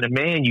shown me the kind of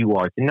man you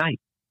are tonight.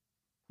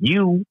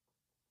 You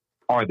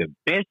are the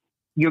best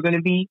you're going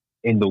to be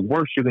and the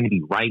worst you're going to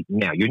be right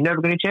now. You're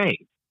never going to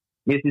change.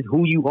 This is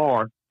who you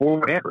are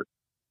forever.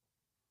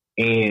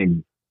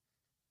 And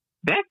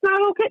that's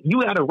not okay.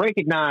 You got to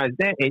recognize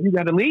that and you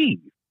got to leave.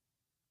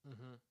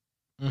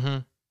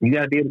 You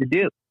got to be able to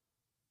dip.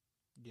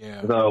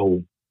 Yeah.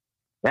 So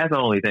that's the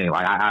only thing.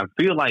 Like I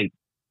feel like,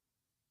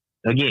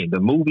 again, the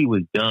movie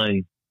was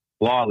done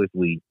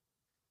flawlessly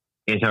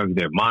in terms of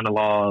their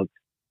monologues.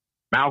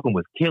 Malcolm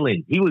was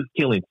killing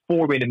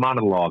 4-minute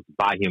monologues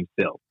by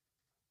himself.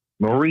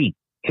 Marie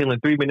killing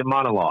 3-minute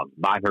monologues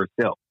by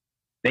herself.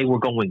 They were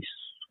going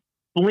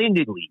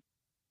splendidly.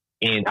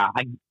 And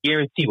I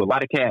guarantee you a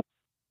lot of cats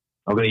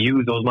are going to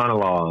use those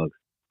monologues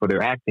for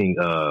their acting,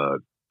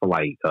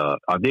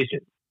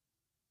 auditions.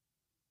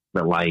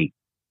 But like,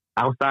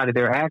 outside of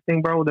their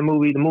acting, bro, the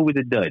movie's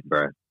a dud,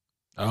 bro.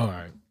 All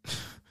right.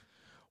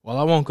 Well,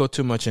 I won't go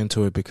too much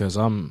into it because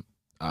I'm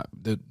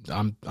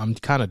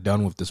kind of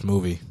done with this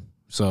movie.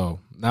 So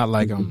not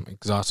like I'm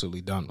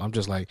exhaustively done. I'm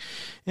just like,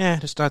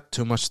 there's not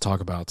too much to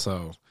talk about.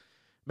 So,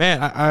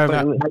 man,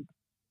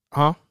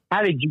 huh?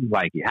 How did you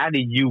like it? How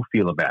did you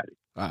feel about it?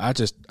 I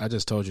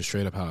just told you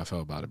straight up how I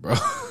felt about it, bro.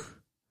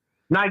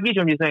 No, I get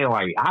you. I'm just saying,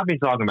 like, I've been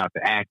talking about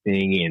the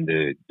acting and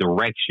the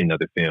direction of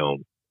the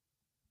film.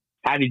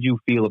 How did you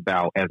feel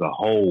about as a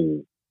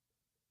whole?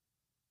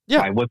 Yeah,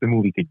 like what the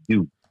movie could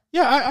do.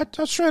 Yeah,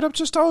 I straight up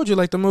just told you,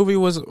 like, the movie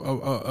was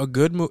a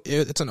good movie.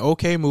 It's an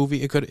okay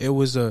movie.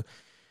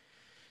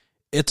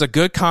 It's a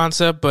good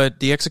concept, but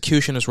the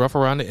execution is rough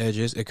around the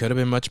edges. It could have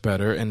been much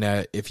better. And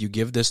that if you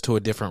give this to a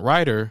different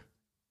writer,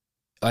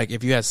 like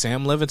if you had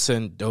Sam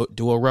Levinson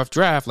do a rough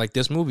draft, like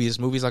this movie's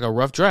like a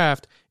rough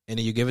draft, and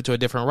then you give it to a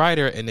different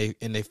writer, and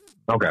they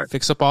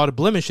fix up all the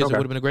blemishes, it would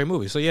have been a great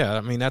movie. So yeah,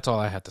 I mean that's all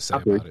I had to say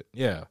about it.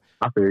 Yeah,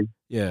 I feel you.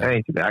 Yeah,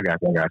 I got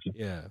you.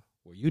 Yeah,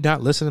 were you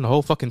not listening the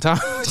whole fucking time?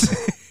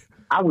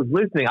 I was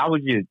listening.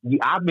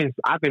 I've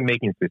been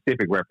making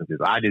specific references.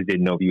 I just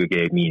didn't know if you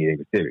gave me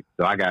anything specific.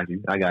 So I got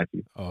you.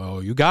 Oh,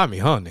 you got me,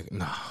 huh, nigga?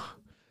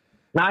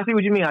 No, I see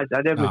what you mean. I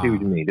definitely see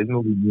what you mean. This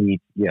movie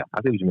needs. Yeah,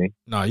 I see what you mean.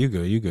 No, you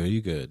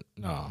good.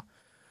 No.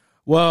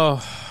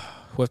 Well,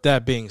 with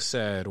that being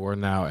said, we're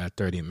now at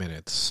 30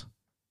 minutes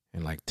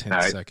and like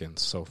 10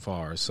 seconds so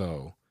far.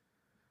 So,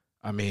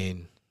 I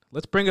mean,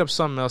 let's bring up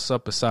something else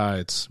up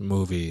besides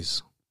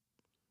movies.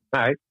 All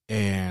right.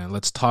 And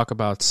let's talk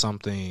about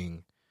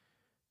something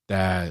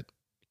that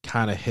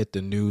kind of hit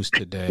the news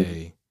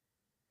today.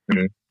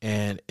 Mhm.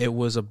 And it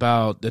was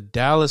about the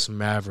Dallas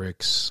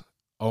Mavericks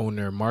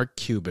owner, Mark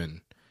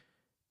Cuban,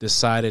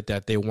 decided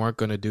that they weren't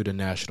going to do the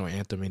national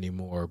anthem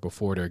anymore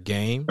before their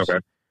games.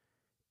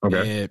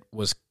 Okay. It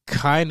was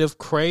kind of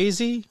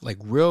crazy, like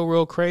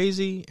real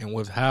crazy. And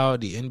with how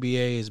the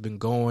NBA has been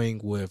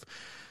going with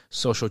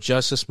social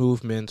justice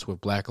movements,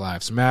 with Black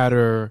Lives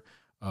Matter,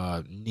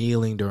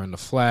 kneeling during the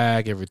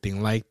flag,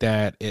 everything like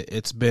that,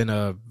 it's been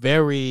a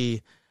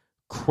very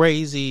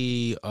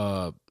crazy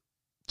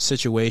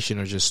situation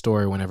or just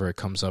story whenever it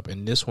comes up.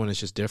 And this one is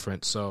just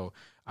different. So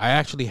I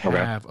actually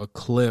have a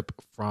clip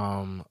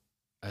from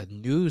a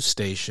news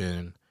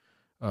station,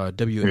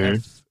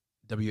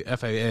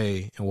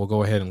 WFAA, and we'll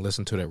go ahead and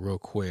listen to that real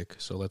quick.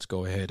 So let's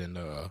go ahead and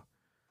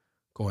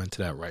go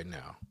into that right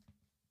now.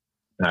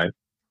 All right.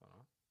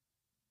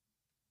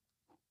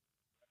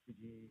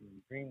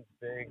 Dreams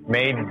big,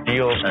 made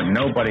deals that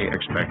nobody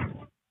expected.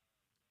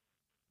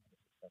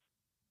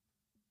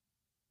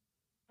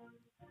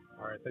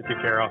 All right, thank you,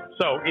 Carol.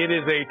 So it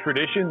is a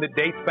tradition that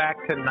dates back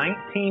to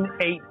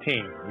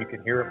 1918. You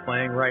can hear it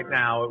playing right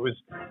now. It was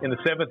in the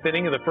seventh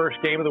inning of the first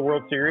game of the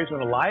World Series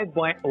when a live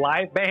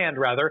band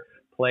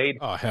played.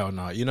 Oh, hell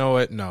no. You know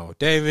what? No.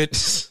 David.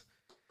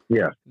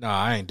 Yeah. No,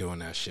 I ain't doing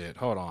that shit.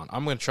 Hold on.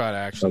 I'm going to try to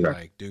actually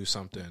like do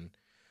something.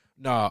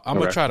 No, I'm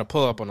going to try to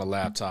pull up on the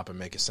laptop and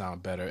make it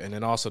sound better. And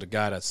then also the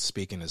guy that's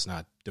speaking is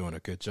not doing a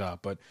good job.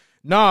 But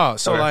no,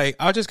 so like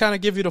I'll just kind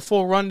of give you the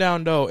full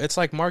rundown though. It's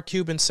like Mark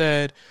Cuban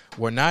said,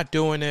 we're not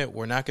doing it.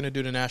 We're not going to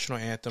do the national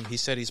anthem. He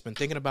said he's been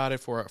thinking about it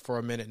for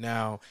a minute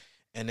now.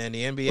 And then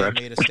the NBA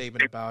made a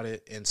statement about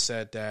it and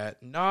said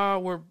that,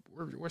 no,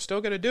 we're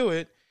still going to do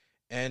it.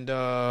 And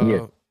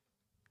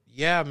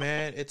yeah,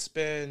 man, it's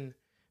been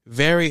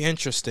very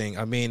interesting.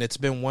 I mean, it's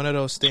been one of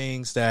those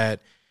things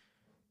that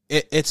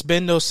it's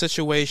been those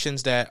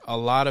situations that a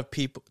lot of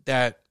people,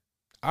 that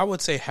I would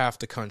say half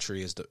the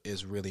country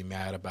is really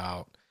mad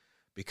about,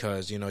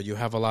 because, you know, you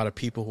have a lot of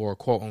people who are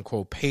quote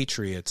unquote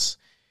patriots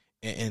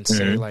and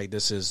say like,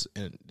 this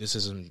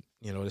isn't,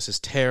 you know, this is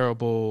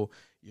terrible.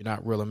 You're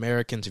not real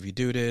Americans if you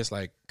do this.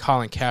 Like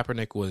Colin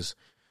Kaepernick was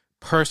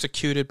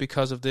persecuted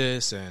because of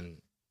this.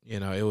 And, you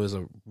know, it was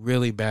a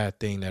really bad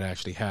thing that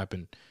actually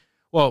happened.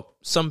 Well,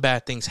 some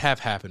bad things have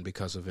happened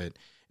because of it.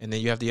 And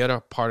then you have the other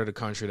part of the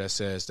country that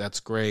says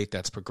that's great,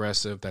 that's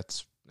progressive,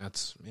 that's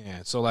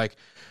yeah. So like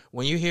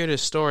when you hear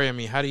this story, I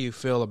mean, how do you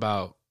feel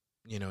about,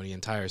 you know, the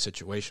entire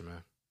situation,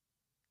 man?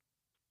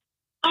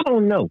 I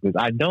don't know, because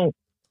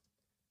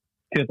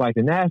like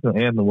the national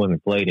anthem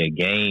wasn't played at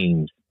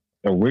games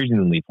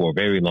originally for a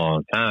very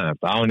long time,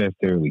 so I don't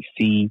necessarily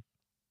see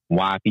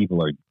why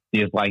people are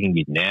disliking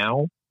it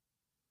now.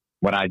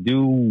 But I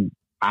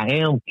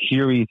am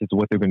curious as to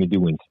what they're going to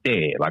do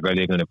instead. Like, are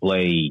they going to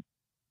play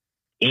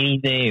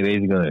anything? Are they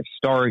going to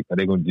start? Are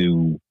they going to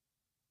do?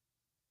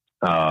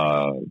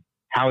 How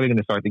are they going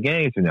to start the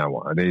games from now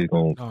on? Are they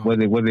going? What are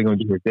they going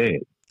to do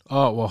instead?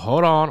 Oh well,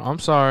 hold on. I'm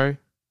sorry.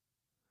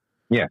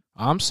 Yeah,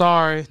 I'm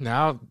sorry.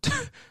 Now,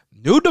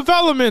 new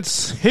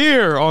developments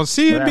here on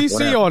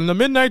CNBC on the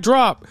Midnight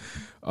Drop.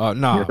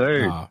 Yes,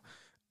 sir.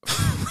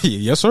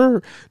 Yes,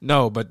 sir.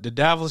 No, but the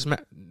Dallas.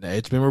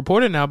 It's been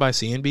reported now by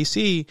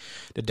CNBC.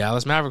 The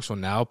Dallas Mavericks will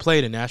now play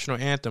the national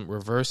anthem,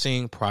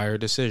 reversing prior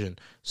decision.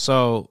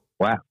 So,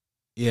 wow.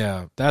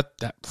 Yeah, that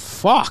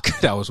fuck.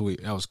 That was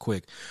weird. That was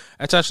quick.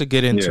 Let's actually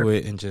get into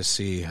it and just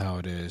see how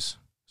it is.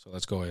 So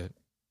let's go ahead.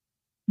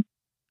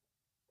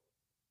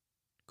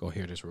 Go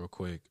hear this real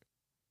quick.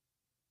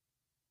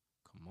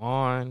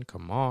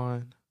 Come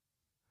on.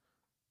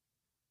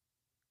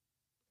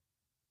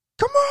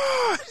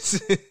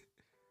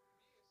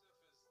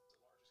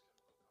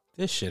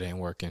 This shit ain't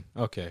working.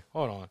 Okay,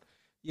 hold on.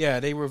 Yeah,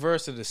 they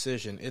reversed the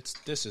decision.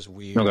 This is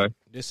weird. Okay.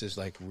 This is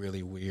like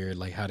really weird.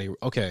 Like how they.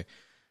 Okay,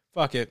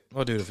 fuck it.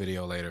 We'll do the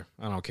video later.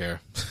 I don't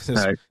care.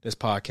 This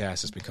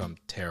podcast has become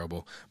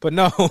terrible. But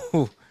no,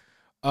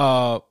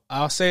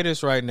 I'll say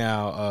this right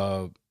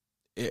now.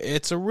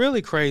 It's a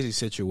really crazy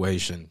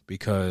situation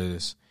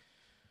because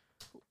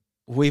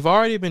we've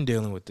already been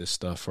dealing with this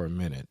stuff for a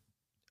minute.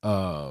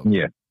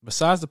 Yeah.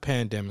 Besides the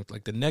pandemic,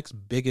 like the next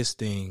biggest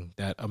thing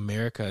that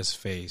America has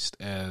faced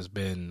has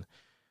been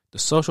the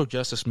social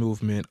justice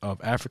movement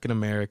of African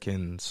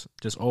Americans,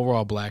 just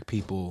overall black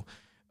people,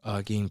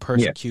 getting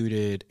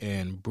persecuted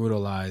and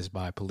brutalized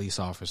by police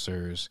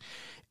officers.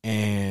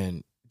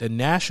 And the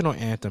national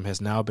anthem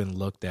has now been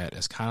looked at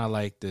as kind of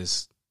like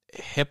this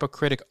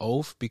hypocritical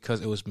oath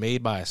because it was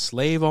made by a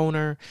slave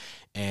owner,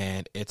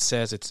 and it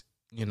says it's,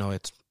 you know,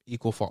 it's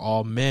equal for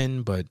all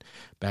men, but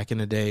back in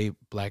the day,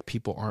 black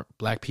people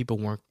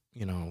weren't,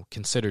 you know,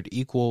 considered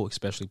equal,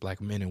 especially black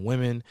men and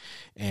women.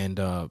 And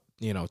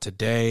you know,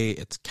 today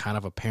it's kind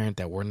of apparent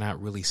that we're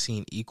not really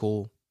seen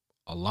equal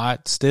a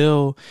lot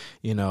still.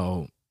 You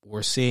know,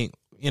 we're seeing,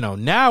 you know,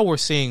 now we're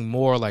seeing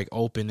more like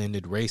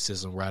open-ended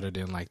racism rather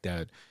than like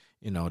that,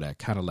 you know, that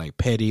kind of like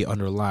petty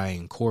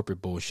underlying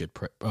corporate bullshit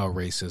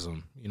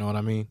racism. You know what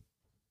I mean?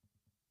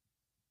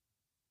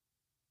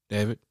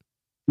 David?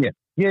 Yeah.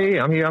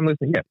 I'm here. I'm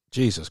listening. Yeah.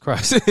 Jesus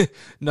Christ.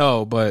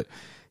 No, but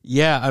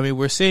Yeah, I mean,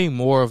 we're seeing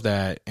more of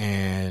that,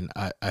 and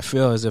I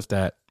feel as if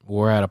that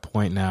we're at a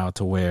point now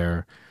to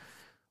where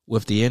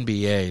with the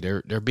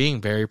NBA, they're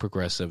being very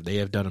progressive. They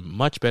have done a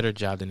much better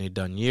job than they've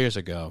done years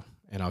ago,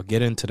 and I'll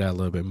get into that a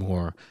little bit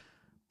more.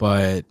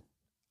 But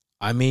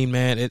I mean,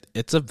 man,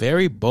 it's a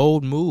very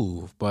bold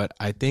move, but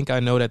I think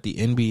I know that the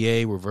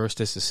NBA reversed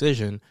this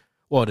decision.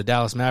 Well, the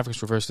Dallas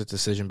Mavericks reversed this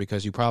decision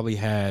because you probably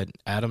had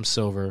Adam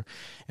Silver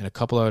and a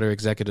couple other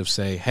executives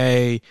say,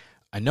 hey,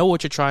 I know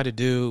what you're trying to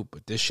do,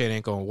 but this shit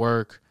ain't going to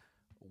work.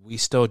 We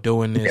still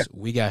doing this. Yeah.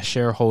 We got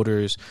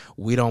shareholders.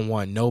 We don't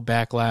want no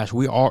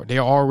backlash. They're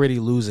already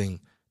losing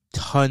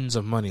tons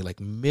of money, like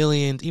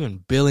millions,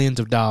 even billions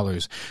of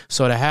dollars.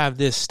 So to have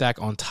this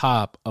stack on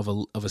top of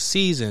a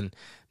season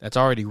that's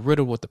already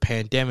riddled with the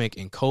pandemic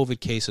and COVID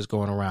cases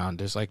going around,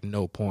 there's like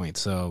no point.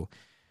 So,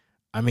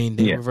 I mean,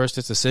 they reversed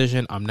this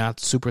decision. I'm not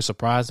super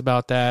surprised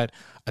about that.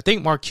 I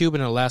think Mark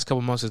Cuban in the last couple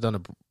of months has done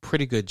a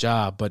pretty good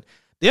job, but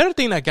the other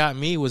thing that got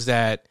me was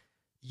that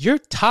your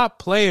top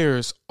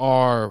players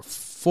are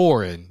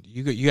foreign.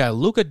 You got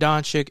Luka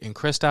Doncic and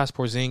Kristaps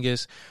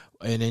Porzingis,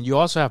 and then you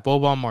also have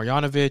Boban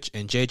Marjanovic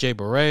and JJ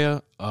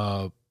Barea.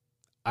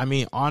 I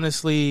mean,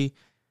 honestly,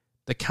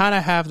 to kind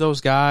of have those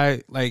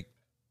guys, like,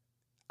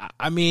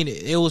 I mean,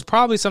 it was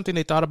probably something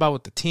they thought about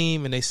with the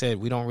team, and they said,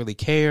 we don't really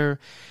care.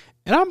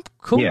 And I'm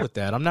cool with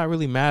that. I'm not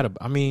really mad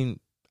about. I mean,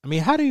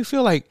 how do you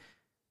feel like?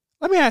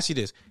 Let me ask you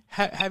this: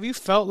 have you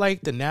felt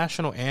like the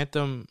national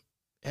anthem?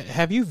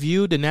 Have you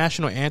viewed the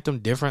national anthem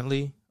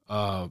differently?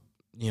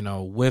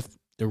 With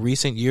the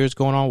recent years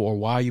going on, or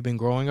while you've been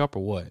growing up,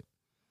 or what?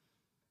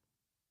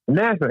 The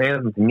national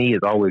anthem to me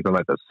has always been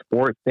like a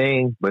sport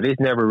thing, but it's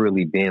never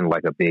really been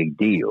like a big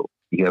deal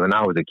because when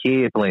I was a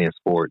kid playing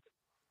sports,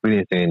 we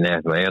didn't sing the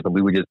national anthem.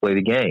 We would just play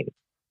the game.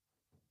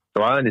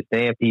 So I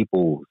understand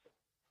people's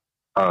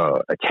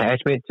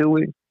attachment to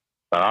it,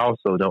 but I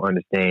also don't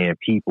understand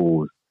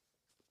people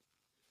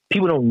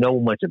don't know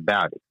much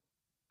about it.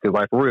 Because,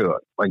 like, for real,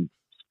 like,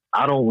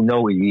 I don't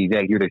know the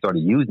exact year they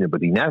started using it, but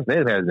the national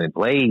anthem has been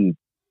played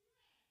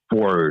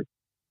for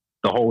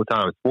the whole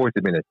time sports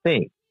have been a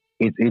thing.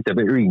 It's a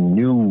very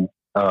new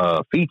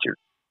feature.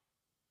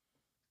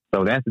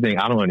 So that's the thing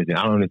I don't understand.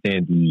 I don't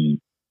understand the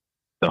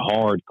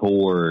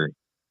hardcore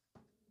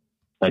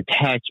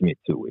attachment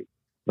to it.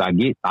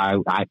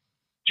 I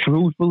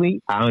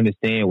truthfully, I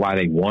understand why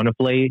they want to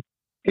play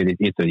it.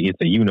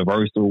 It's a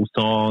universal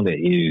song that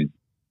is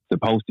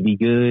supposed to be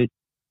good,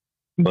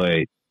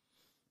 but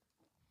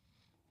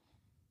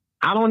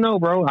I don't know,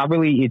 bro. I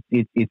really,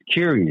 it's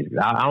curious.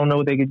 I don't know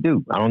what they could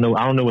do. I don't know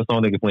what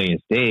song they could play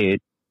instead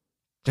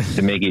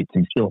to make it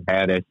to still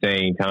have that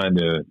same kind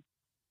of,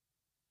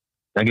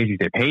 I guess you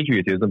said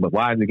patriotism, but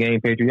why is the game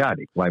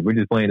patriotic? Like, we're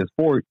just playing a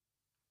sport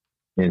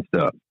and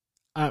stuff.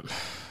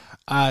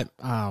 I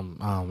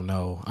don't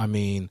know. I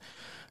mean,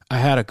 I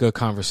had a good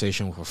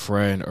conversation with a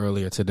friend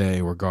earlier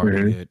today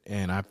regarding it,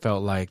 and I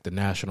felt like the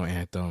national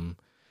anthem,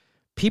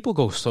 people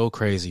go so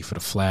crazy for the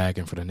flag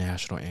and for the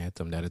national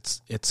anthem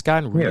that it's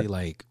gotten really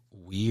like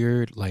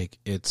weird. Like,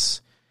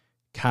 it's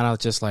kind of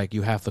just like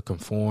you have to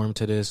conform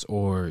to this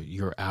or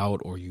you're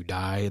out or you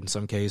die in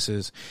some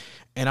cases.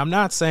 And I'm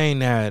not saying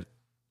that,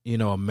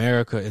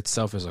 America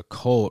itself is a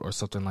cult or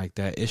something like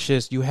that. It's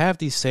just you have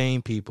these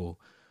same people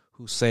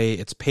who say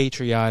it's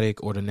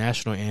patriotic or the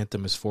national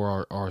anthem is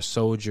for our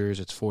soldiers.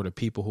 It's for the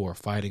people who are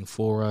fighting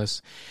for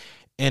us.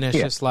 And it's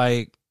just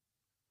like,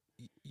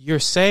 you're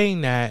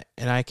saying that,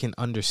 and I can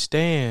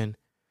understand,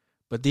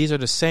 but these are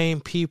the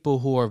same people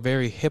who are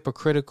very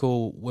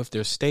hypocritical with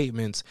their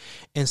statements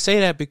and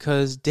say that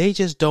because they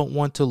just don't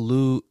want to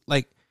lose.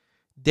 Like,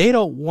 they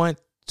don't want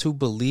to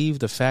believe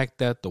the fact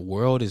that the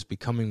world is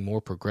becoming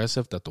more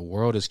progressive, that the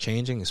world is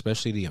changing,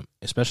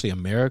 especially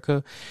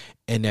America,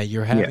 and that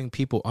you're having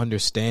people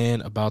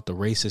understand about the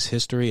racist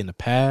history in the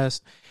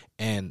past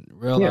and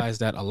realize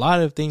that a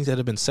lot of things that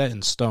have been set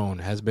in stone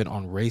has been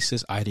on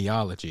racist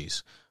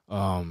ideologies.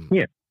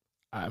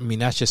 I mean,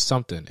 that's just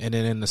something. And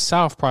then in the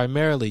South,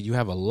 primarily, you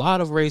have a lot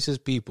of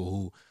racist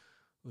people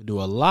who do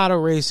a lot of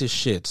racist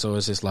shit. So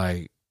it's just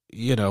like,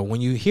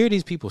 when you hear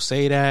these people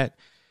say that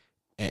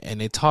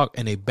and they talk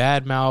and they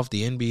badmouth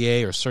the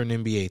NBA or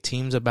certain NBA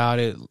teams about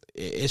it,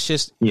 it's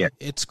just,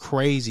 it's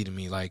crazy to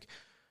me. Like,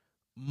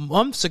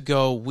 months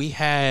ago, we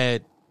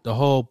had the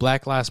whole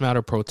Black Lives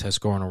Matter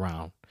protest going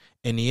around.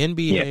 And the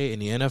NBA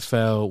and the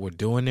NFL were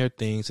doing their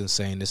things and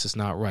saying this is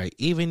not right.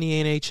 Even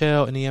the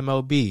NHL and the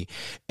MLB.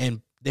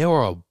 And there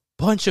were a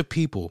bunch of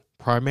people,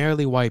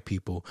 primarily white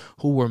people,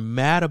 who were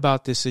mad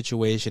about this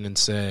situation and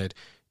said,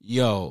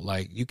 yo,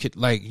 you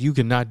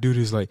cannot do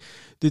this. Like,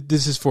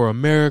 this is for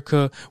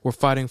America. We're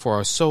fighting for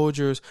our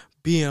soldiers.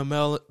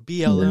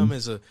 BLM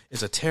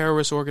is a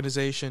terrorist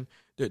organization.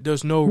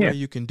 There's no way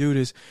you can do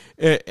this.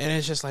 And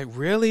it's just like,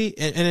 really?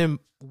 And then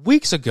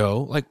weeks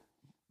ago, like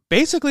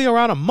basically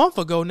around a month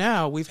ago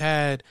now, we've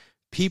had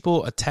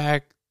people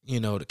attack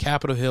the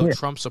Capitol Hill,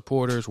 Trump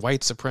supporters, white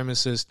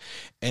supremacists,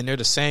 and they're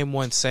the same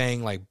ones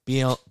saying like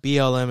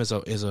BLM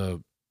is a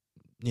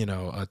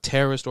a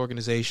terrorist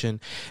organization,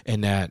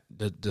 and that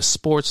the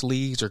sports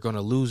leagues are going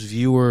to lose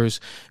viewers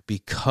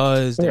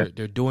because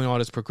they're doing all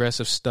this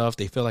progressive stuff.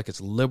 They feel like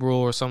it's liberal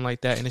or something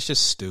like that, and it's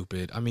just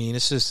stupid. I mean,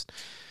 it's just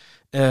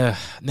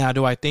now,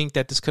 do I think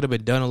that this could have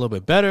been done a little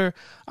bit better?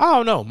 I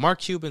don't know. Mark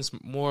Cuban's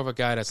more of a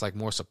guy that's like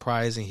more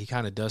surprising. He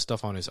kind of does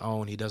stuff on his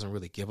own. He doesn't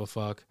really give a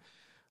fuck,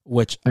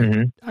 which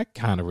I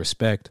kind of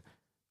respect.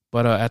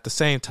 But at the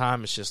same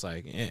time, it's just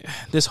like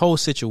this whole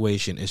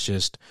situation is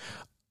just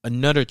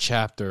another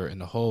chapter in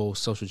the whole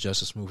social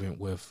justice movement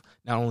with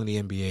not only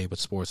the NBA but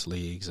sports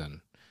leagues.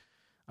 And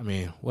I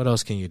mean, what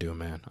else can you do,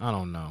 man? I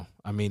don't know.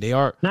 I mean, they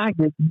are.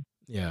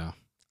 Yeah.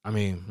 I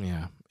mean,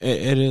 yeah,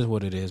 it is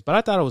what it is. But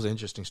I thought it was an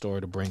interesting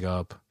story to bring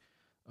up.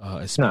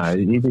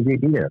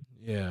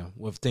 Yeah,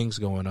 with things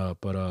going up.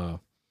 But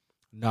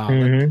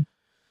no,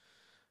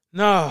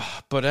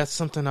 but that's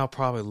something I'll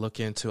probably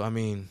look into. I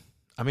mean,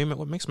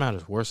 what makes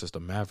matters worse is the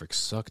Mavericks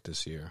suck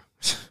this year.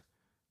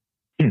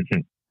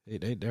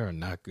 They are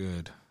not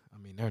good. I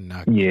mean, they're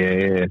not good.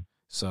 Yeah.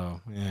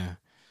 So, yeah.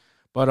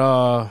 But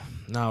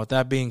now with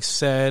that being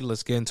said,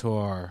 let's get into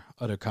our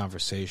other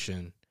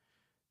conversation.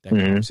 That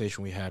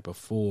conversation we had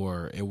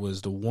before. It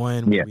was the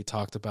one where we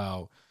talked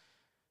about.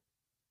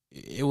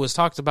 It was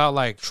talked about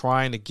like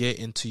trying to get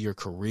into your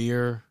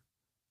career,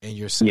 and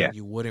you're saying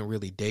you wouldn't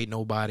really date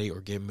nobody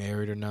or get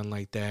married or nothing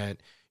like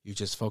that. You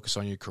just focus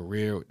on your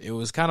career. It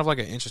was kind of like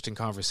an interesting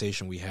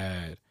conversation we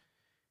had.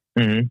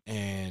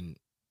 And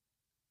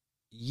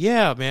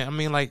yeah, man. I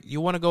mean, like,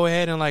 you want to go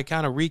ahead and like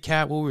kind of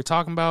recap what we were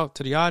talking about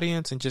to the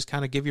audience and just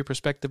kind of give your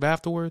perspective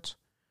afterwards?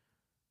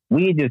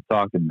 We just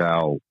talked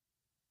about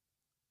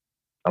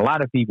a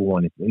lot of people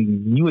wanted.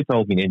 You had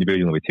told me an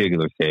individual in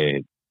particular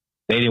said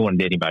they didn't want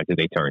to date anybody until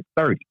they turned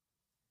 30.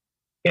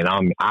 And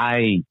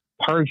I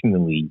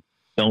personally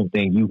don't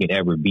think you can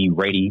ever be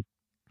ready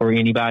for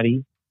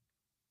anybody.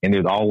 And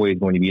there's always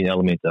going to be an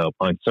element of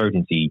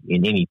uncertainty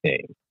in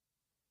anything.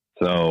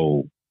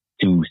 So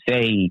to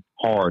say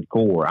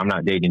hardcore, I'm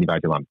not dating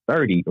anybody till I'm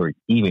 30, or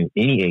even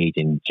any age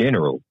in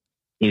general,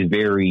 is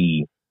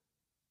very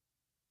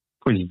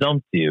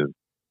presumptive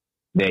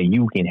that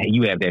you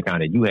have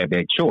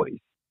that choice.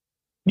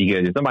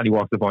 Because if somebody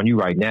walks up on you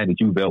right now that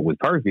you felt was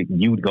perfect,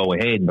 you would go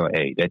ahead and go,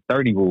 hey, that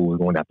 30 rule is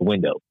going out the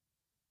window.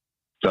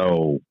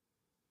 So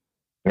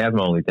that's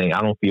my only thing.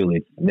 I don't feel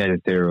it's not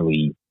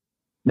necessarily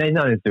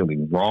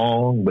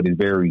wrong, but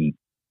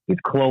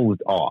it's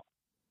closed off.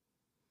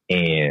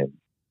 And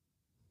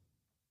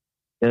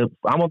I'm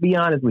going to be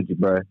honest with you,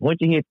 bro. Once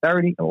you hit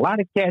 30, a lot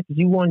of cats that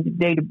you wanted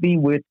today to be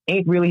with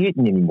ain't really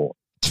hitting anymore.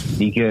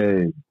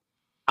 Because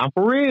I'm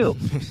for real.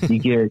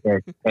 Because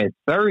at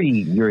 30,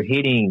 you're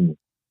hitting.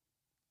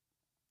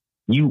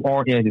 You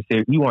aren't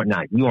necessarily. You are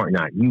not.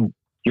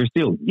 You're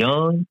still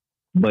young,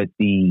 but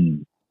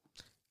the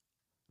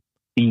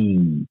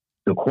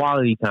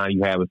quality time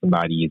you have with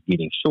somebody is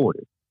getting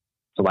shorter.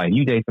 So, like,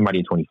 you date somebody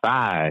at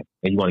 25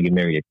 and you want to get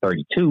married at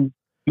 32,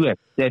 you have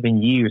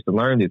 7 years to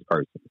learn this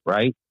person,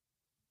 right?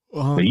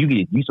 So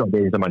you start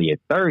dating somebody at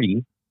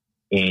 30,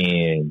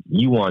 and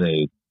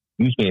you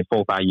spend 4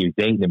 or 5 years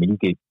dating them, and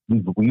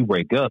you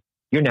break up,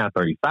 you're now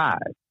 35.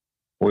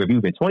 Or if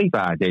you've been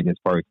 25 dating this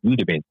person, you'd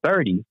have been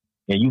 30,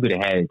 and you could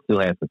have still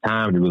had some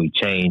time to really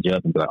change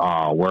up and be like,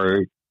 oh,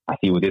 word, I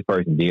see what this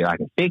person did, I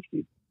can fix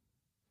it.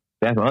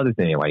 That's another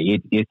thing. Like,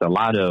 it's a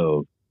lot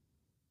of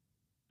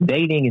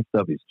dating and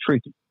stuff is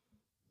tricky.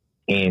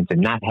 And to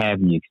not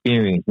have the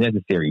experience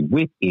necessary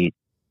with it,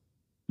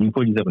 you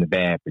put yourself in a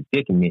bad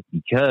predicament,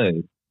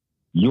 because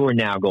you're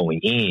now going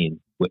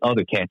in with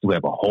other cats who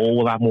have a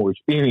whole lot more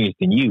experience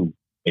than you,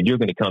 and you're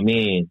going to come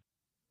in.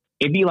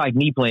 It'd be like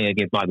me playing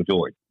against Michael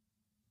Jordan.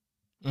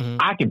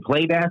 I can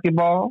play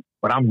basketball,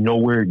 but I'm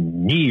nowhere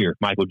near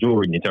Michael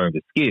Jordan in terms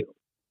of skill.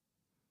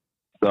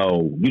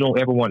 So you don't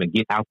ever want to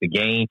get out the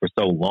game for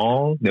so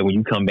long that when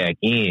you come back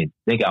in,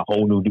 they got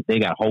whole new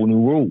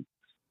rules.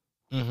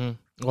 Well,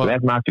 so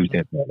that's my 2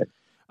 cents on it.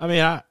 I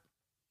mean,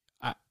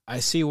 I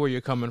see where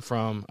you're coming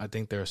from. I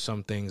think there are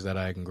some things that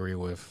I can agree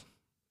with,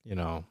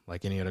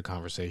 like any other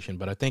conversation.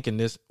 But I think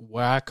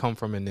where I come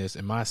from in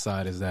my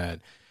side is that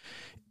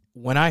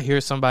when I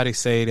hear somebody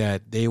say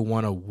that they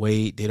want to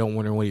wait, they don't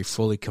want to really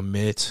fully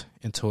commit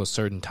until a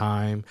certain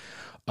time,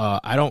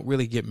 I don't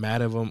really get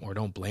mad at them or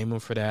don't blame them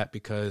for that,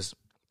 because,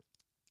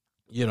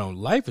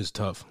 life is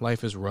tough.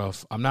 Life is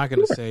rough. I'm not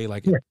going to say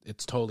like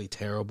it's totally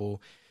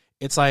terrible.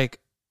 It's like,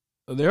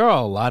 there are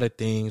a lot of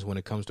things when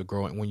it comes to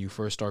when you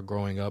first start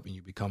growing up and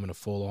you becoming a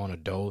full-on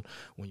adult,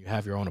 when you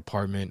have your own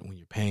apartment, when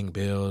you're paying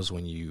bills,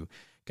 when you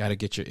got to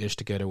get your ish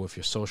together with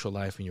your social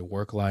life and your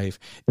work life.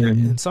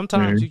 And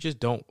sometimes you just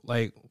don't,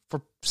 like,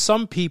 for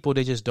some people,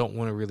 they just don't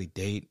want to really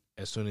date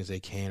as soon as they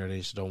can, or they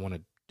just don't want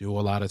to do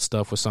a lot of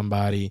stuff with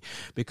somebody,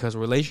 because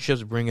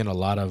relationships bring in a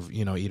lot of,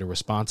 either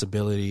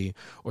responsibility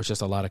or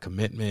just a lot of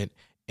commitment.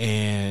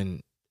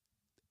 And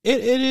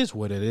it is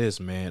what it is,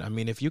 man. I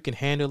mean, if you can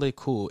handle it,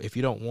 cool. If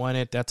you don't want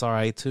it, that's all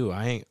right too.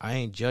 I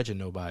ain't judging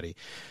nobody.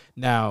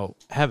 Now,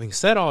 having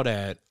said all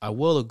that, I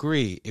will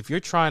agree, if you're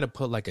trying to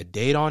put like a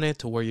date on it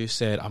to where you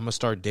said, I'm gonna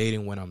start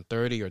dating when I'm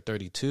 30 or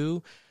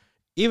 32,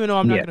 even though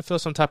I'm not Yeah. going to feel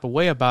some type of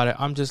way about it,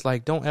 I'm just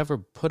like, don't ever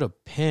put a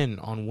pin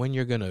on when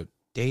you're going to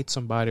date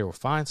somebody or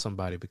find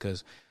somebody,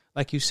 because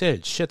like you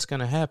said, shit's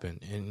going to happen,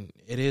 and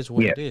it is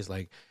what Yeah. it is.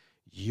 Like,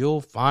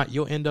 you'll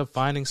end up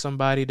finding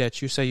somebody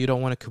that you say you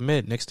don't want to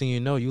commit. Next thing you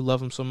know, you love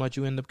them so much,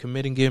 you end up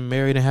committing, getting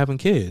married, and having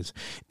kids.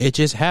 It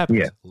just happens.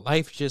 Yeah.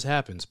 Life just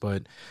happens.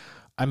 But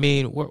I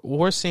mean,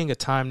 we're seeing a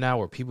time now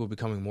where people are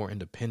becoming more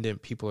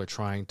independent. People are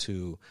trying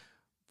to,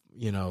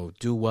 you know,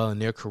 do well in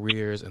their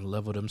careers and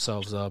level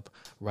themselves up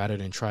rather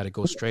than try to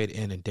go straight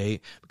in and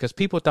date, because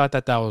people thought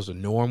that was the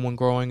norm when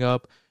growing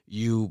up.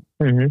 You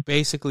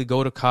basically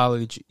go to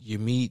college, you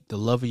meet the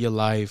love of your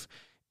life,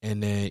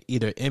 and then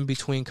either in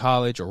between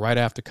college or right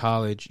after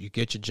college, you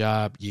get your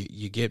job,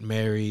 you get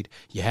married,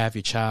 you have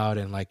your child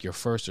in like your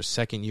first or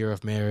second year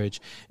of marriage,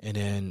 and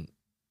then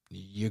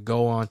you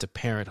go on to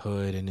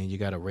parenthood, and then you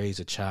got to raise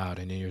a child,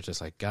 and then you're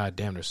just like, God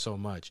damn, there's so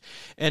much.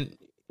 And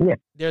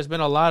there's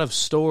been a lot of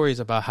stories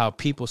about how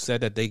people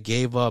said that they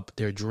gave up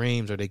their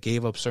dreams or they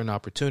gave up certain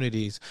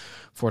opportunities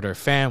for their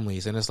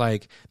families. And it's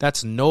like,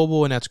 that's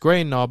noble and that's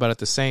great and all, but at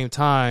the same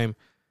time,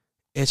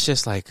 it's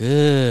just like,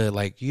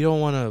 like, you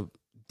don't want to,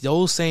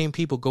 those same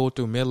people go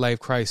through midlife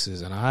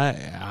crisis, and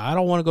I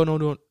don't want to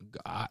go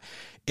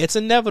it's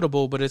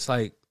inevitable, but it's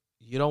like,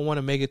 you don't want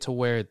to make it to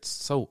where it's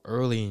so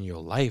early in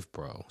your life,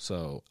 bro.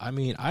 So, I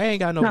mean, I ain't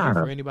got no room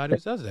for anybody who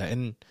does that.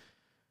 And,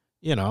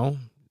 you know,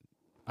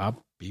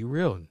 I'll be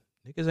real.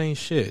 Niggas ain't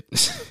shit.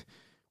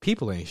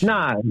 People ain't shit.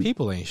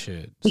 People ain't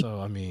shit. So,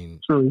 I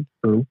mean, true.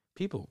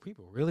 People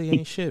really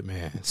ain't shit,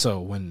 man. So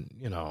when,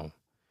 you know,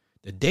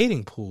 the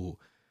dating pool,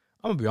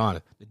 I'm going to be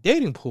honest, the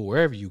dating pool,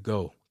 wherever you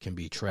go, can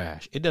be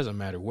trash. It doesn't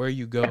matter where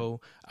you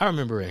go. I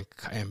remember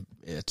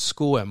at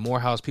school at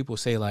Morehouse, people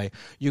say like,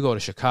 you go to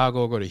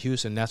Chicago, go to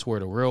Houston, that's where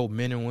the real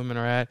men and women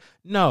are at.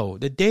 No,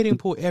 the dating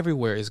pool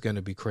everywhere is going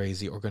to be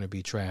crazy or going to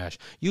be trash.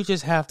 You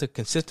just have to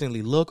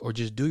consistently look or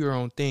just do your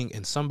own thing,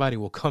 and somebody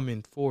will come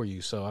in for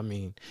you. So, I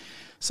mean,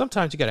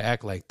 sometimes you got to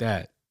act like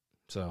that.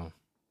 So,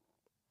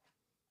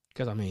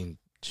 because I mean,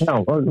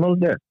 no, most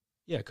definitely.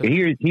 Yeah.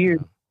 Here's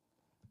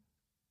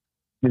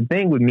the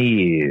thing with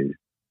me is,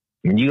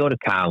 when you go to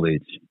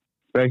college,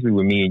 especially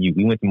with me and you,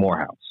 we went to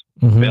Morehouse,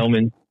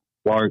 Spelman,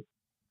 Clark,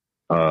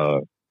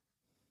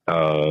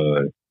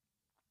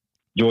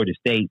 Georgia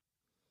State,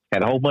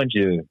 had a whole bunch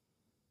of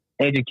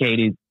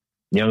educated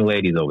young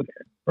ladies over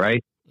there,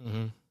 right?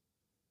 Mm-hmm.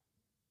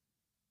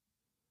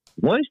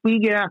 Once we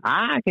get out,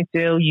 I can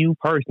tell you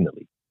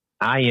personally,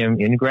 I am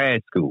in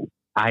grad school.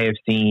 I have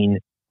seen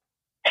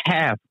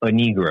half a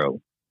Negro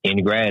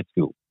in grad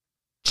school,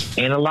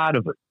 and a lot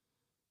of it.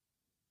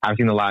 I've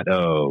seen a lot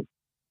of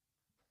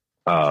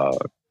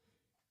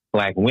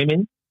black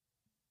women,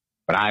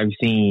 but I've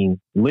seen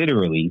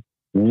literally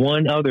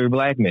one other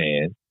black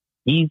man.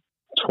 He's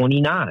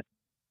 29.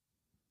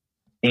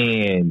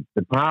 And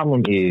the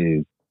problem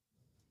is,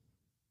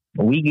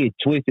 we get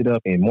twisted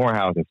up in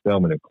Morehouse and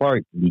Spelman and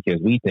Clark because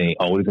we think,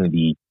 oh, there's going to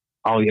be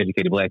all the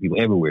educated black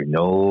people everywhere.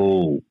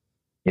 No.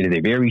 It is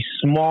a very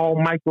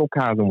small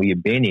microcosm we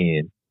have been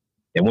in.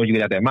 And once you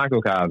get out that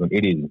microcosm,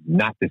 it is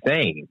not the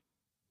same.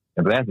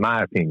 And that's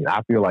my opinion.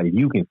 I feel like if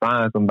you can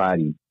find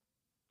somebody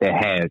that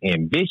has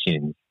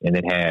ambitions and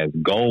that has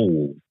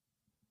goals,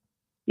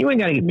 you ain't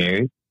got to get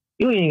married.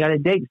 You ain't got to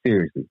date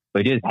seriously.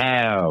 But just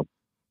have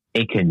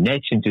a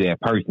connection to that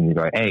person. It's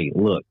like, hey,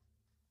 look,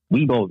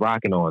 we both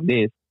rocking on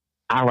this.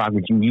 I rock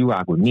with you, you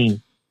rock with me.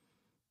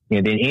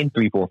 And then in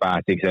 3, 4,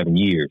 5, 6, 7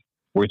 years,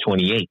 we're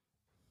 28.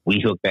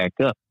 We hook back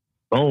up.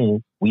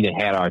 Boom, we done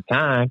had our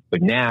time,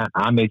 but now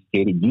I'm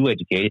educated, you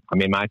educated,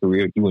 I'm in my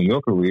career, you in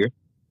your career.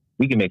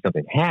 We can make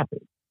something happen.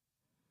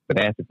 But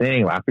that's the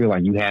thing. I feel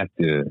like you have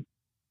to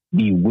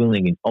be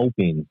willing and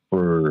open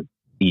for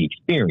the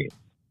experience,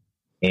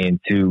 and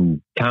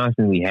to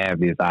constantly have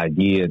this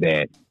idea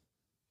that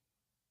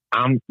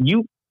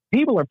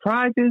people are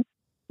prizes,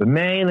 but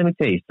man, let me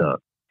tell you something.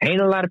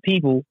 Ain't a lot of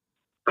people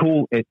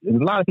cool. A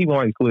lot of people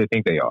aren't as cool as they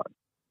think they are.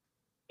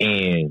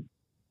 And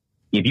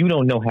if you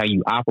don't know how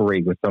you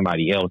operate with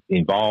somebody else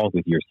involved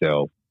with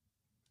yourself,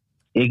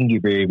 it can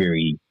get very,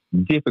 very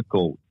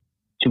difficult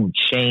to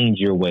change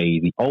your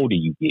ways the older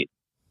you get.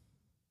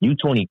 You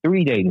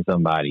 23 dating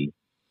somebody,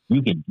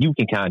 you can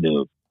kind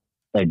of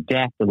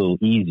adapt a little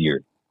easier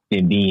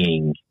than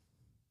being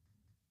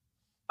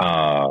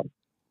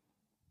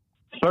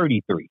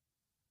 33.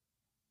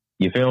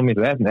 You feel me?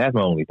 So that's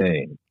my only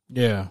thing.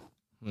 Yeah.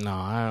 No,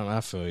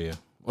 I feel you.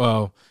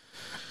 Well,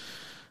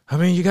 I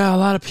mean, you got a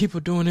lot of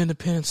people doing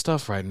independent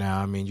stuff right now.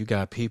 I mean, you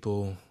got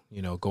people,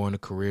 you know, going to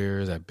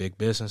careers at big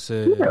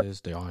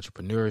businesses, their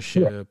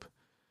entrepreneurship,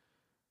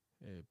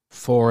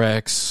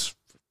 Forex,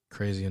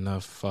 crazy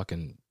enough,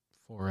 fucking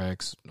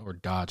Forex or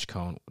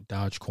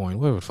Dogecoin,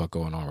 whatever the fuck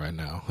going on right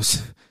now.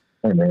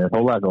 Hey man, a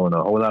whole lot going on,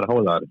 a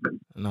whole lot.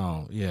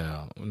 No,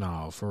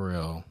 for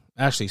real.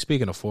 Actually,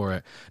 speaking of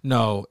Forex,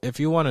 no, if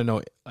you want to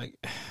know, like,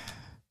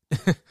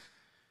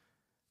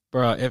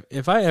 bro,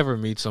 if I ever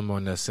meet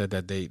someone that said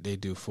that they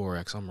do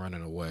Forex, I'm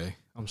running away.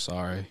 I'm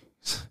sorry.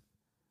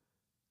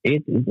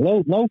 It's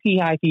low key,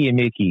 high key, and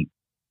mid key.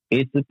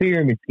 It's a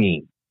pyramid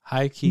scheme.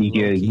 High key,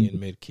 low key, and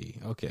mid key.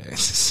 Okay.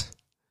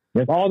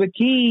 That's all the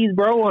keys,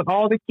 bro.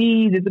 All the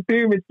keys. It's a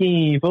pyramid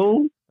scheme,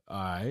 fool. All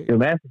right. So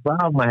that's the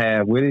problem I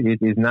have with it.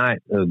 It's not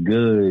a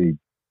good.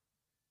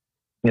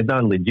 It's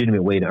not a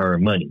legitimate way to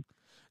earn money.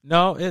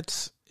 No,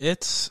 it's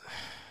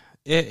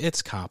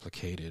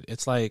complicated.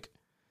 It's like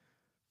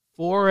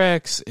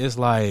Forex is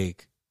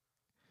like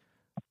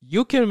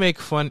you can make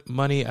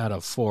money out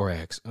of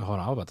Forex. Hold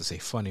on, I was about to say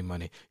funny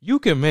money. You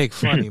can make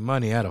funny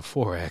money out of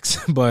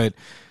Forex, but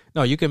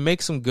no, you can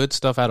make some good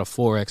stuff out of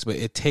Forex, but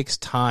it takes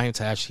time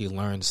to actually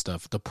learn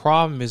stuff. The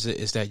problem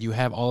is that you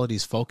have all of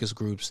these focus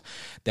groups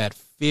that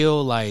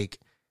feel like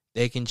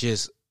they can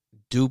just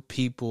dupe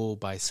people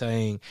by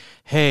saying,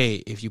 hey,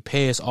 if you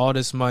pay us all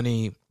this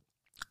money,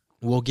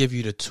 we'll give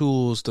you the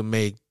tools to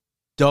make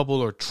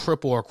double or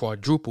triple or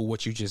quadruple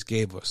what you just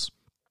gave us.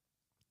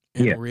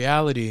 In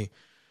reality,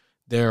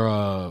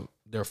 they're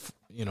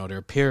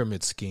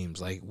pyramid schemes.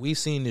 Like, we've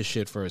seen this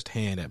shit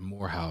firsthand at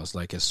Morehouse.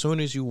 Like, as soon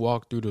as you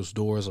walk through those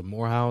doors of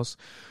Morehouse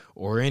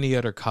or any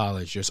other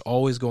college, there's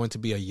always going to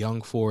be a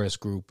young Forex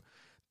group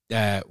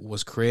that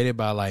was created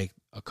by like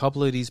a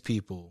couple of these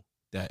people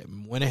that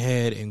went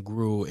ahead and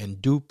grew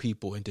and duped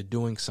people into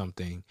doing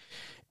something.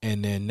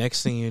 And then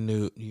next thing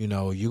you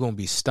know, you're going to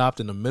be stopped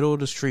in the middle of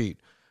the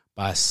street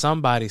by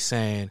somebody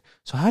saying,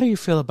 so how do you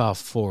feel about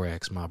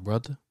Forex, my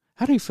brother?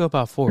 How do you feel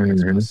about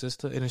Forex, my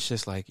sister? And it's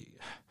just like,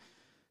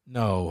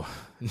 no.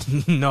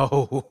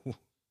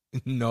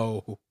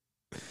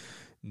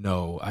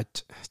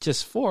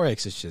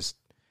 Forex is just,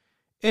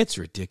 it's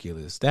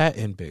ridiculous. That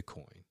and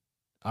Bitcoin.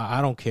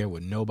 I don't care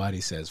what nobody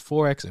says.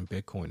 Forex and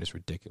Bitcoin is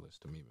ridiculous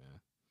to me, man.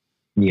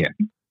 Yeah.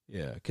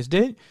 Because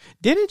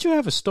didn't you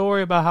have a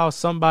story about how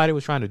somebody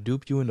was trying to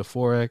dupe you into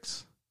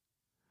Forex?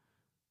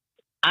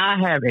 I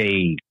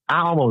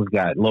almost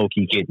got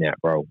low-key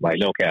kidnapped, bro. Like,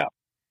 no cap.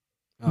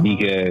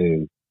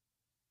 Because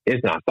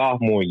it's not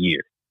sophomore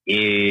year.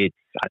 I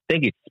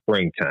think it's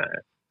springtime.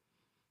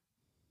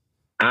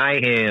 I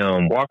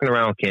am walking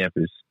around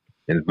campus,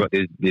 and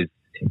this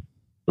I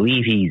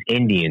believe he's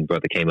Indian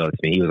brother came up to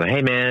me. He was like,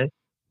 hey, man,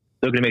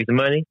 looking to make some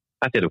money?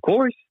 I said, of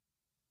course.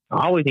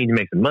 I always need to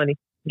make some money.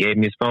 Gave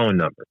me his phone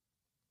number.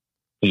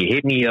 He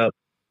hit me up,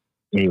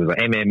 and he was like,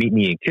 hey, man, meet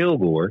me in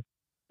Kilgore.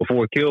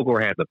 Before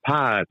Kilgore had the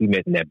pod, we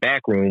met in that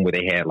back room where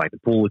they had like the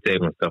pool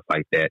table and stuff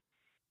like that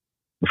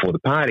before the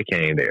pod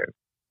came there.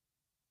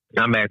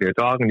 I'm back there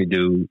talking to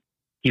dude.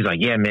 He's like,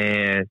 yeah,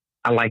 man,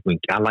 I like when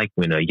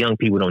young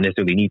people don't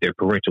necessarily need their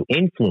parental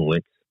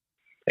influence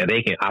and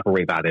they can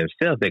operate by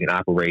themselves. They can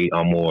operate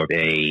on more of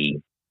a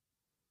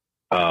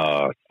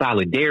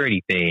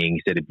solidarity thing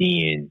instead of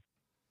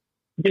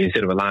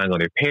relying on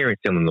their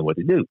parents telling them what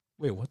to do.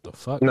 Wait, what the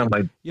fuck? And I'm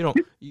like,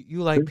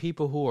 you like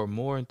people who are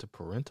more into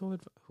parental,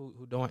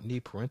 who don't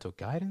need parental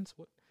guidance?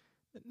 What,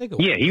 nigga?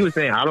 Yeah, he was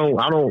saying,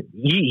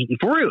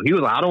 for real. He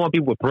was like, I don't want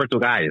people with parental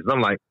guidance.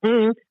 I'm like,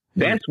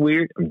 that's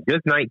weird. I'm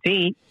just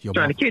 19. You're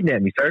trying to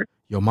kidnap me, sir.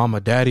 Your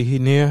mama, daddy, he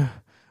near?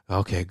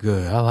 Okay,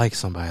 good. I like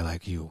somebody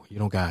like you. You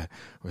don't got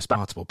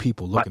responsible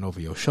people looking over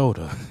your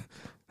shoulder.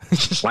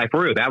 Like,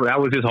 for real, that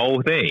was his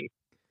whole thing.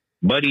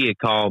 Buddy had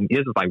called me.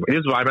 This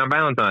was right around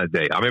Valentine's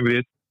Day. I remember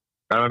this.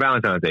 Right around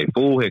Valentine's Day.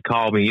 Fool had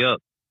called me up.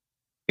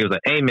 He was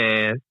like, hey,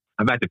 man,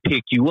 I'm about to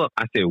pick you up.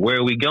 I said, where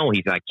are we going?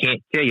 He said, I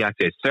can't tell you. I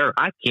said, sir,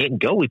 I can't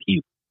go with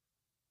you.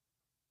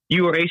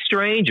 You are a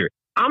stranger.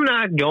 I'm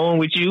not going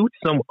with you to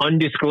some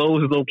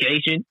undisclosed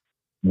location.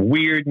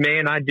 Weird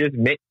man I just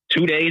met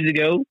 2 days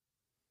ago.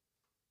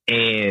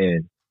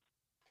 And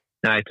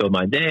I told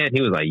my dad,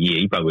 he was like, yeah,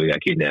 you probably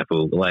got kidnapped,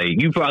 fool. Like,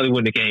 you probably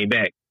wouldn't have came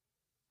back.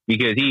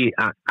 Because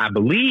I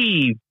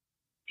believe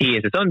he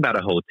had said something about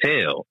a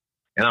hotel.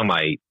 And I'm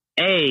like,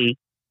 A,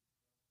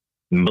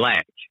 I'm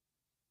black.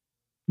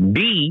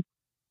 B,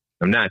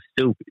 I'm not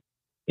stupid.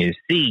 And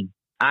C,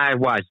 I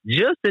watched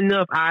just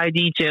enough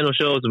ID channel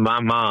shows with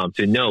my mom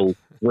to know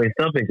when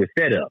something's a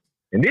setup.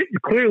 And this is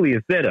clearly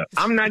a setup.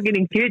 I'm not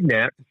getting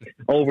kidnapped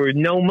over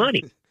no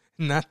money.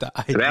 Not the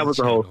ID so that was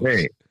channels. The whole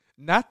thing.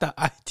 Not the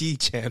ID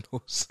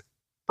channels.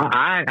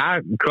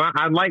 I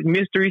like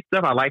mystery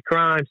stuff. I like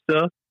crime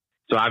stuff.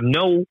 So I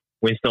know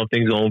when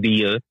something's going to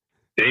be a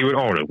David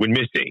Arnold went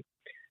missing.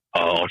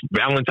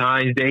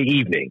 Valentine's Day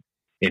evening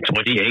in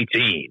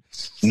 2018.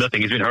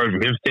 Nothing has been heard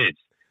from him since.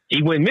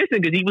 He went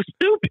missing because he was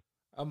stupid.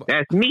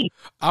 That's me.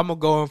 I'm going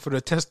to go in for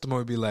the testimony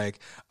and be like,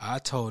 I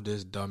told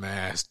this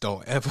dumbass,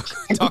 don't ever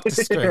talk to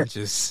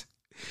strangers.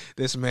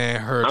 This man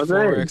heard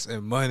Forex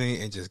and money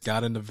and just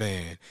got in the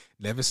van.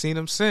 Never seen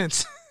him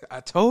since.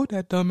 I told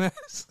that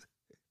dumbass.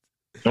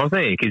 I'm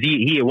saying, because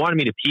he wanted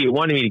me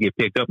to get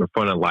picked up in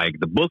front of like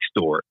the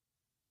bookstore,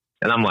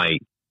 and I'm like,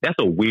 that's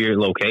a weird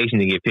location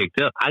to get picked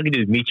up. I could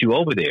just meet you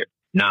over there.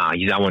 Nah,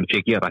 he said, I want to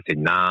pick you up. I said,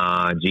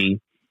 nah, G,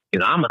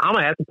 because I'm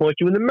gonna have to punch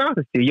you in the mouth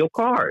and steal your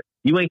card.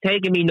 You ain't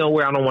taking me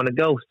nowhere I don't want to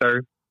go,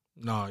 sir.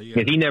 No, yeah.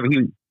 Because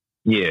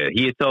he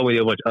had told me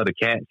there were a bunch of other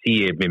cats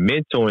he had been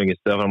mentoring and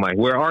stuff. I'm like,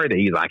 where are they?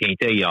 He's like, I can't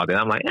tell you all that.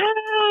 I'm like,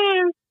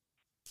 you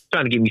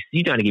trying to get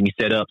me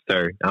set up,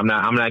 sir. I'm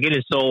not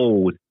getting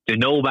sold to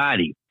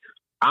nobody.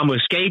 I'm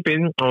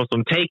escaping on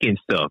some taking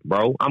stuff,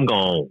 bro. I'm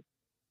gone.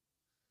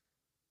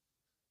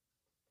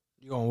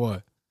 You going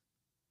what?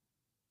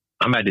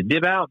 I'm about to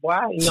dip out, boy.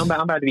 You know,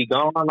 I'm about to be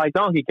gone like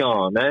Donkey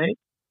Kong, man.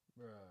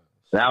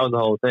 That was the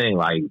whole thing.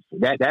 Like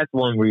that's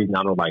one reason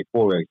I don't like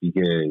Forex,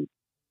 because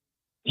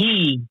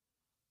he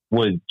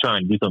was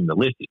trying to do something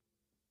illicit.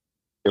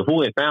 The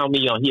fool had found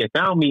me on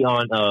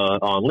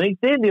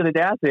LinkedIn the other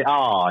day. I said,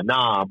 "Oh,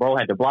 nah, bro."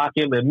 Had to block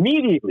him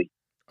immediately.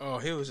 Oh,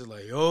 he was just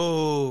like,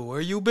 "Yo,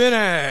 where you been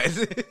at?"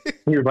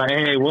 He was like,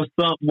 "Hey, what's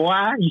up,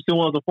 boy? You still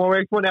want the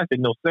Forex one?" I said,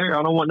 "No, sir.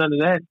 I don't want none of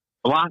that.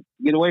 Block.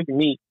 Get away from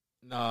me."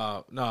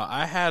 No.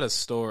 I had a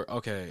story.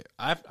 Okay,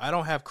 I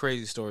don't have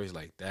crazy stories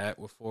like that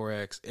with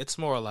Forex. It's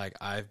more like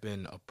I've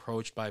been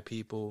approached by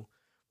people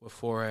with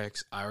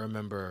Forex. I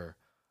remember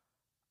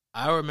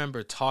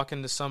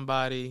talking to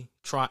somebody.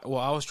 I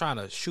was trying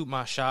to shoot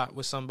my shot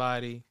with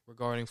somebody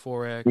regarding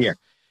Forex. Yeah.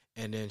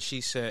 And then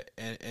she said,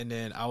 and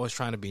then I was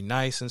trying to be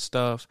nice and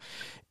stuff.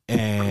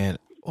 And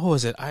what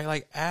was it? I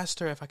like asked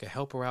her if I could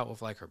help her out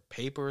with like her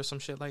paper or some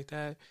shit like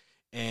that.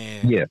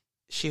 And yeah.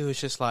 she was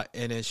just like,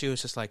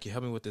 you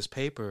help me with this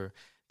paper,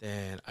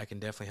 then I can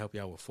definitely help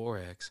you out with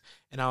Forex.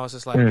 And I was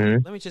just like,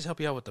 let me just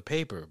help you out with the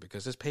paper,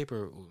 because this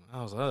paper,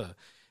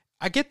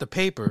 I get the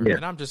paper,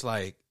 and I'm just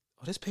like,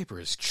 oh, this paper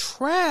is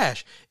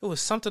trash. It was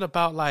something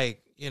about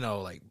like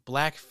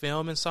black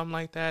film and something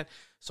like that.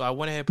 So I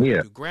went ahead and put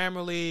it through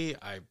Grammarly.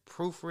 I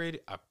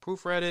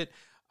proofread it.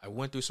 I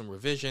went through some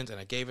revisions and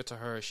I gave it to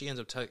her. She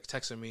ends up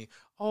texting me,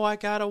 "Oh, I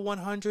got a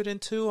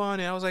 102 on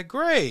it." I was like,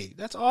 "Great,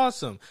 that's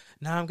awesome.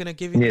 Now I'm gonna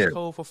give you this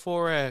code for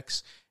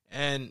Forex."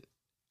 And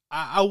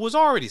I was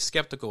already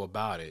skeptical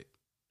about it,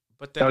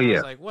 but then I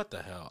was like, "What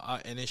the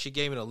hell?" And then she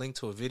gave me the link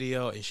to a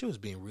video, and she was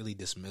being really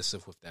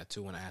dismissive with that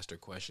too when I asked her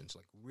questions,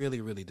 like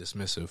really, really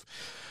dismissive.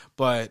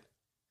 But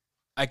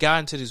I got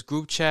into this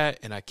group chat,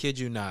 and I kid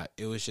you not,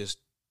 it was just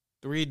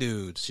 3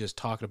 dudes just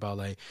talking about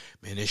like,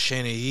 "Man, this shit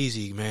ain't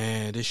easy,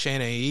 man. This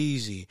shit ain't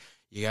easy.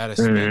 You got to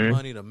spend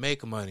money to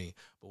make money.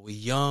 But we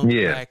young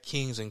black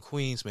kings and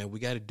queens, man. We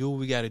got to do what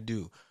we got to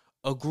do."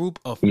 A group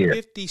of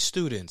 50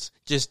 students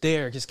just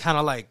there, just kind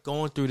of like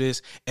going through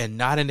this and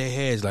nodding their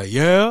heads like,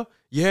 yeah,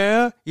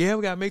 we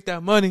got to make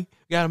that money.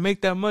 We got to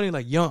make that money,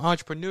 like young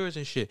entrepreneurs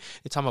and shit.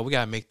 They're talking about we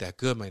got to make that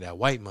good money, that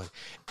white money.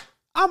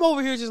 I'm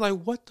over here just like,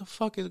 what the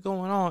fuck is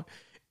going on?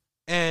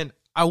 And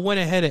I went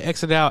ahead and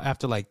exited out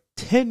after like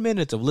 10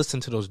 minutes of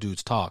listening to those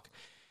dudes talk.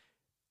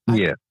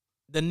 The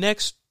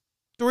next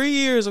 3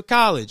 years of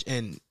college,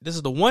 and this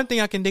is the one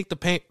thing I can thank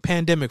the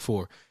pandemic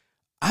for,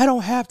 I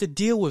don't have to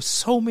deal with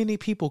so many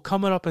people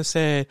coming up and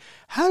saying,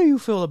 "How do you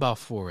feel about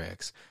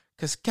Forex?"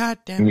 Because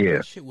goddamn it,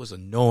 that shit was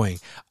annoying.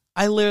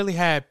 I literally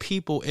had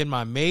people in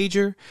my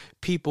major,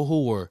 people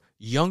who were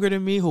younger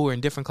than me, who were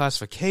in different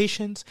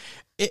classifications,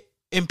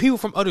 and people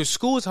from other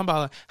schools talking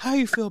about, like, "How do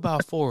you feel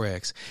about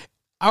Forex?"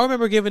 I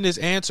remember giving this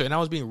answer, and I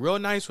was being real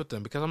nice with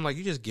them because I'm like,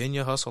 "You're just getting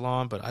your hustle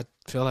on, but I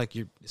feel like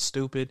you're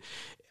stupid."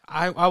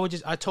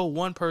 I told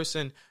one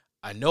person,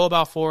 "I know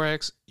about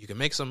Forex. You can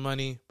make some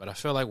money, but I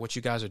feel like what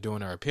you guys are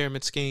doing are a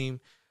pyramid scheme.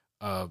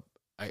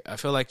 I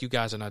feel like you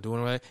guys are not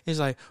doing it right." He's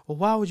like, "Well,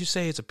 why would you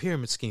say it's a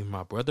pyramid scheme,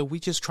 my brother? We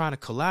just trying to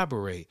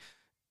collaborate."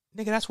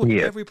 Nigga, that's what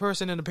every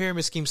person in the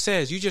pyramid scheme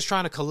says. You just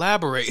trying to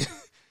collaborate.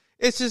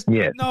 It's just,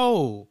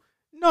 no.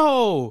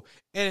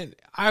 And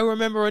I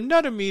remember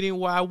another meeting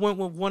where I went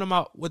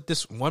with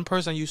this one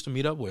person I used to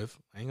meet up with.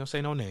 I ain't gonna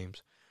say no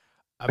names.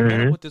 I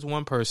met up with this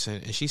one person,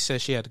 and she said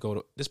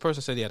this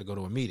person said he had to go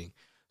to a meeting.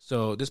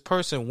 So this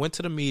person went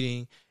to the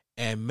meeting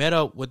and met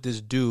up with this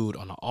dude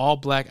on an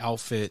all-black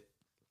outfit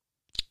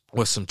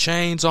with some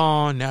chains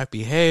on,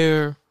 nappy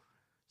hair,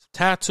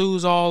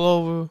 tattoos all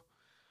over.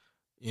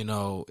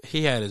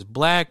 He had his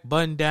black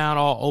button down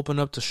all open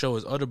up to show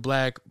his other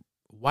black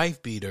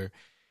wife beater.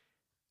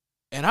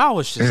 And I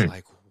was just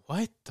like,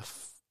 what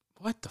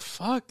the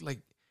fuck? Like,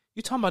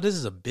 you talking about this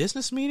is a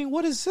business meeting?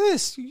 What is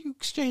this? You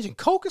exchanging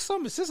coke or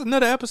something? Is this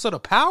another episode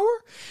of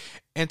Power?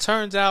 And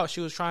turns out she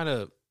was trying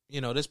to,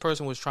 this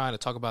person was trying to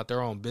talk about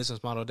their own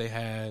business model they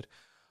had,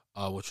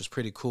 which was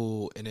pretty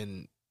cool. And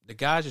then the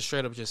guy just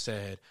straight up just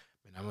said,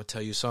 "Man, I'm going to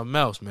tell you something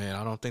else, man.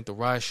 I don't think the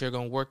ride share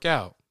going to work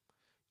out.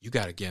 You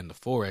got to get into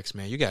Forex,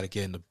 man. You got to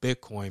get into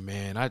Bitcoin,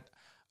 man. I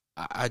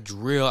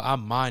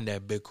mine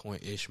that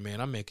Bitcoin-ish,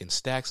 man. I'm making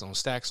stacks on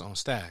stacks on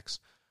stacks."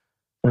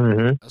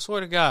 I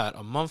swear to God,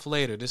 a month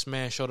later, this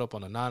man showed up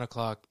on the 9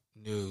 o'clock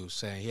news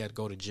saying he had to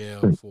go to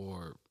jail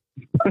for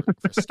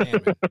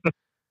scamming.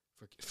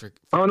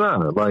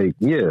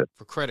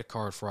 For credit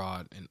card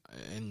fraud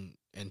and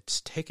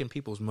taking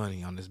people's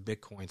money on this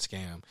Bitcoin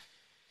scam.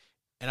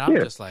 And I'm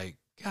just like,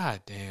 God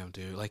damn,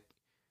 dude. Like,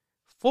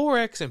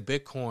 Forex and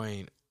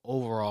Bitcoin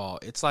overall,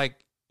 it's like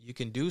you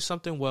can do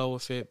something well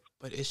with it,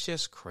 but it's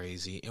just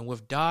crazy. And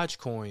with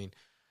Dogecoin,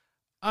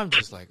 I'm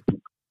just like,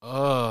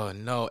 oh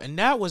no. And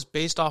that was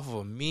based off of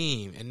a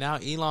meme. And now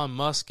Elon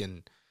Musk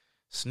and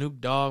Snoop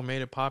Dogg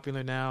made it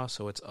popular now,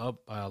 so it's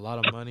up by a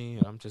lot of money.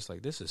 And I'm just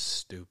like, this is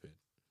stupid.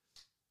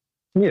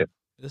 Yeah.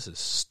 This is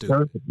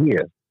stupid.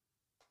 Yeah.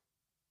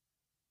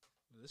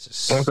 This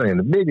is I'm saying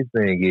the biggest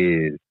thing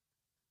is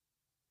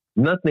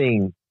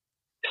nothing.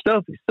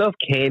 Stuff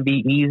can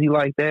be easy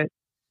like that,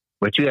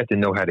 but you have to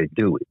know how to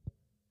do it.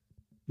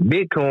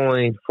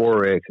 Bitcoin,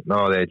 Forex, and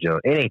all that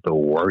junk, it ain't the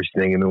worst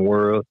thing in the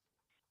world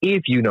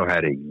if you know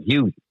how to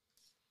use it.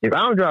 If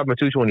I'm dropping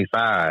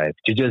 225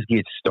 to just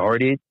get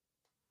started,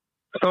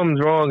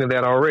 something's wrong in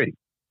that already.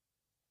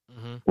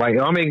 Mm-hmm. Like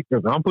I'm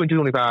putting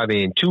 225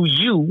 in to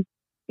you,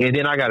 and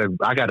then I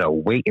gotta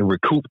wait and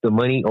recoup the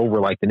money over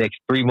like the next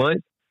 3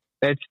 months.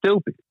 That's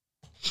stupid.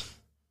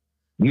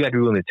 You have to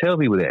be willing to tell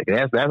people that.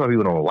 That's why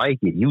people don't like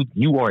it.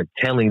 You aren't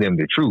telling them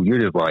the truth. You're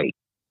just like,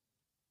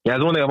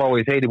 that's one thing I've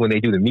always hated when they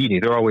do the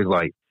meetings. They're always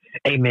like,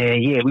 "Hey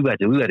man, yeah, we got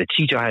to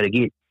teach y'all how to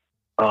get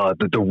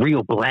the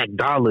real black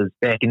dollars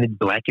back in the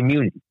black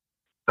community."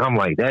 I'm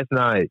like, that's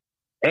not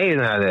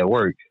how that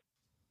works.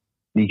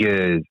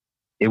 Because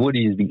it would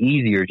just be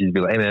easier to just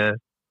be like, "Hey man,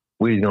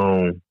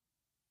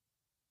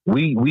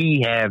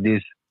 we have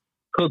this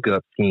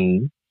hookup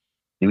scheme.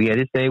 We have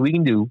this thing we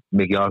can do,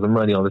 make y'all some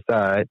money on the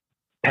side,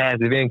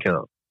 passive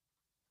income.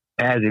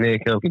 Passive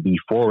income can be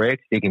Forex,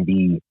 it can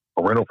be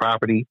a rental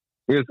property.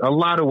 There's a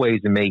lot of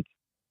ways to make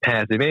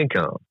passive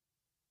income.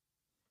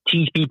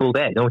 Teach people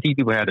that. Don't teach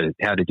people how to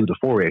do the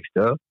Forex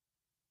stuff.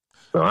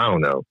 So I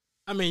don't know.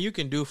 I mean, you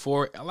can do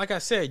like I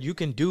said, you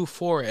can do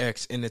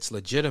Forex and it's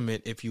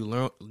legitimate if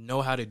you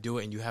know how to do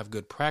it and you have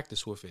good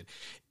practice with it.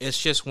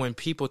 It's just when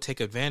people take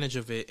advantage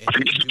of it and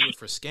you do it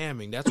for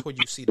scamming, that's what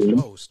you see the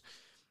most.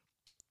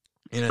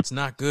 And it's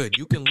not good.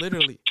 You can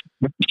literally,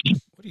 what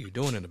are you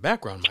doing in the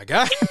background, my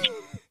guy?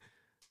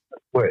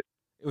 What?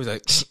 It was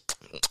like,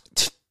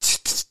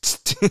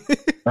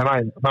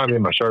 I might be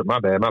in my shirt. My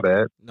bad.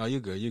 No, you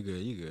good.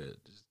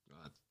 Just,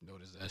 I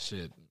noticed that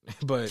shit.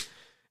 But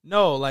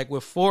no, like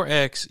with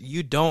Forex,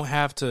 you don't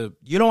have to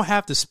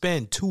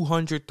spend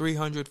 $200,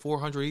 $300,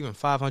 $400, even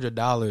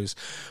 $500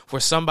 for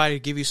somebody to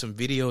give you some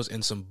videos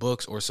and some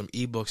books or some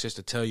ebooks just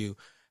to tell you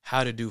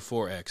how to do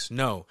Forex.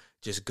 No,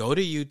 just go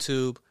to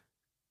YouTube,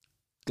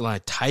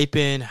 like type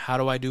in how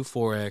do I do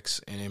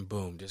Forex, and then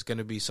boom, there's going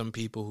to be some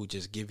people who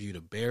just give you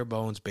the bare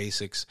bones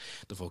basics,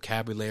 the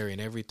vocabulary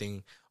and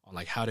everything on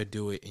like how to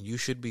do it, and you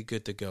should be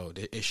good to go.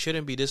 It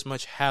shouldn't be this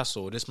much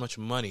hassle, this much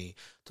money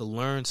to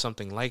learn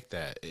something like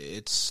that.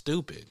 It's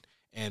stupid,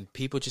 and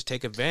people just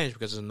take advantage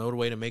because there's another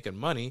way to making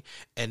money,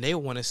 and they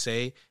want to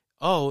say,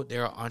 oh,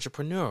 they're an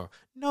entrepreneur.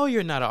 No,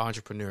 you're not an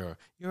entrepreneur.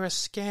 You're a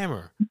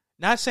scammer.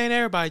 Not saying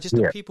everybody, just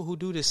the people who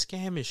do this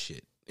scamming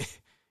shit.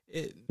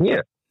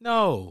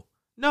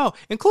 No,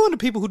 including the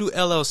people who do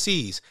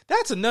LLCs.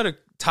 That's another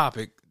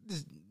topic.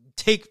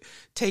 Take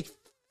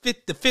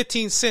the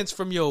 15 cents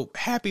from your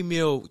Happy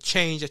Meal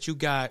change that you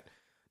got,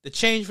 the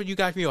change you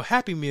got from your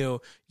Happy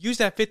Meal, use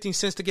that 15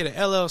 cents to get an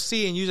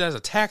LLC and use it as a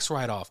tax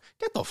write-off.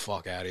 Get the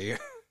fuck out of here.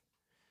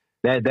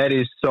 That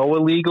is so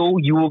illegal.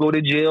 You will go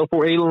to jail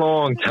for a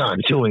long time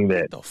doing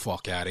that. Get the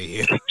fuck out of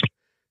here.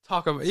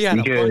 You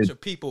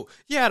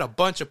had a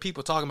bunch of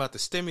people talking about the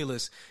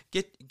stimulus.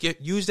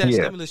 Use that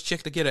stimulus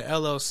check to get an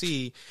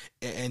LLC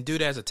and do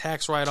that as a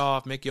tax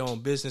write-off, make your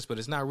own business, but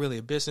it's not really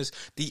a business.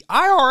 The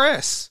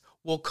IRS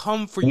will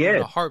come for you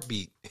in a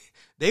heartbeat.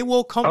 They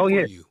will come for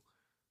you.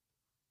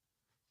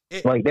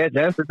 That's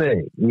the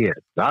thing. Yeah.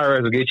 The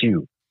IRS will get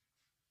you.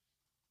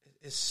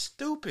 It's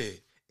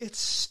stupid.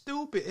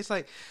 It's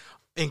like,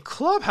 and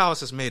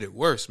Clubhouse has made it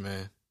worse,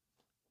 man.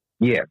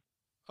 Yeah.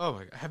 Oh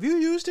my God. Have you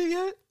used it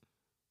yet?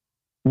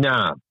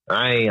 Nah,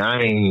 I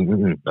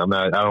ain't. I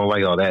don't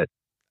like all that.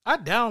 I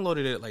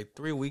downloaded it like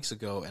 3 weeks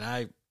ago,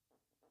 and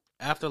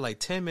after like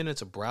 10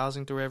 minutes of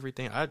browsing through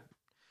everything, I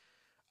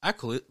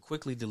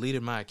quickly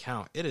deleted my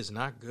account. It is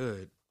not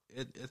good.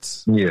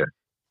 It's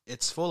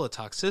full of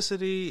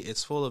toxicity.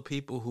 It's full of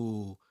people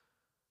who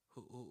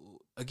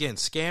again,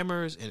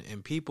 scammers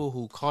and people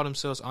who call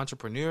themselves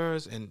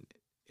entrepreneurs, and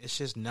it's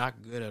just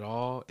not good at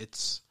all.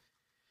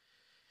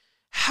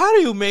 How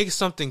do you make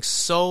something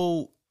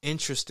so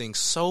interesting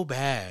so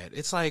bad?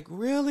 It's like,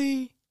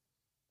 really?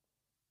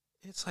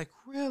 It's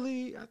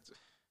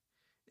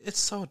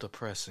so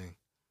depressing.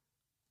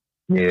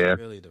 Yeah.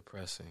 Really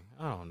depressing.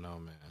 I don't know,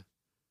 man.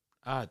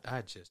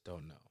 I just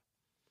don't know.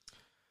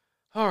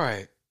 All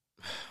right.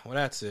 Well,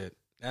 that's it.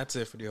 That's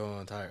it for the whole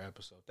entire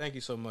episode. Thank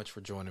you so much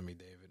for joining me,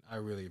 David. I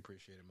really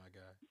appreciate it, my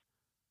guy.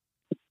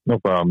 No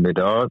problem, big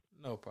dog.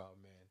 No problem,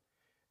 man.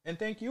 And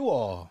thank you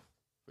all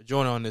for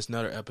joining on this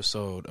another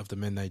episode of the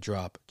Midnight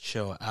Drop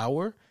Chill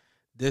Hour.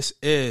 This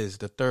is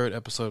the third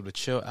episode of the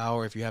Chill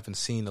Hour. If you haven't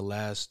seen the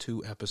last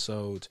 2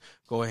 episodes,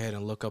 go ahead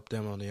and look up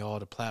them on all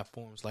the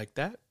platforms like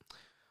that.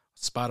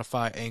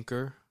 Spotify,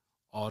 Anchor,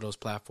 all those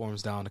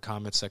platforms down in the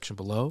comment section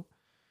below.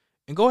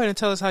 And go ahead and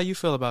tell us how you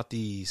feel about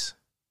these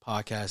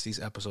podcasts, these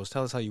episodes.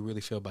 Tell us how you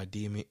really feel by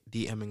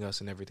DMing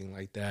us and everything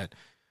like that.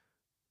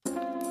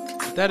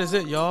 That is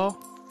it, y'all.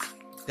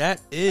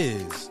 That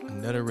is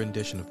another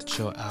rendition of the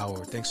Chill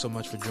Hour. Thanks so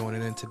much for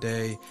joining in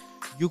today.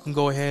 You can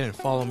go ahead and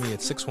follow me at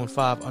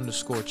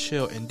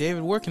 615_chill. And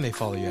David, where can they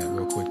follow you at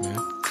real quick, man?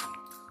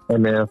 Hey,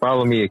 man,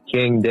 follow me at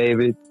King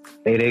David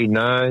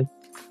 889.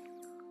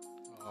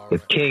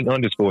 It's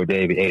King_David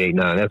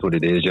 889. That's what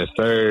it is. Yes,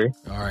 sir.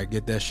 All right,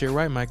 get that shit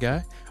right, my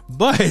guy.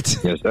 But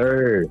yes,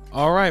 sir.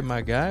 All right,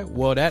 my guy.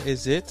 Well, that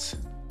is it.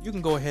 You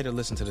can go ahead and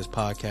listen to this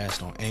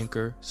podcast on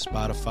Anchor,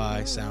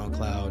 Spotify,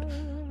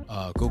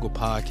 SoundCloud, Google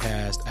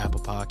Podcast, Apple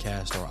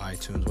Podcast, or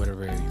iTunes,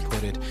 whatever you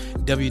put it.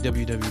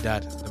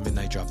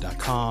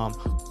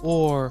 www.themidnightdrop.com,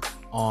 or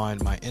on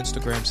my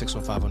Instagram,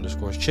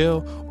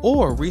 615_chill,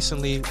 or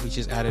recently we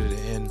just added it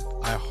in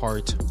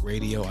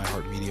iHeartRadio,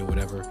 iHeartMedia,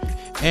 whatever.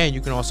 And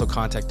you can also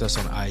contact us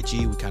on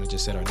IG. We kind of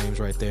just said our names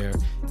right there.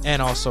 And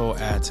also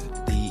at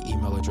the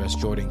email address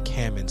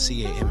JordanCammon,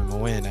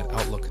 CAMMON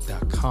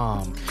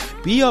 @outlook.com.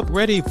 Be up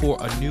ready for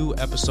a new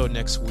episode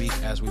next week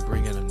as we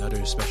bring in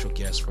another special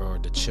guest for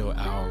the Chill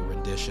Hour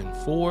rendition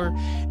 4,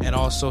 and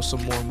also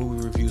some more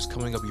movie reviews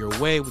coming up your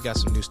way. We got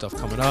some new stuff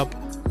coming up.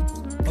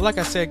 But like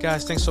I said,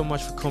 guys, thanks so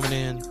much for coming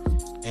in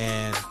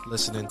and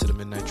listening to the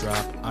Midnight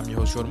Drop. I'm your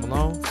host, Jordan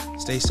Malone.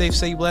 Stay safe,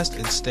 stay blessed,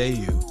 and stay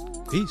you.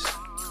 Peace.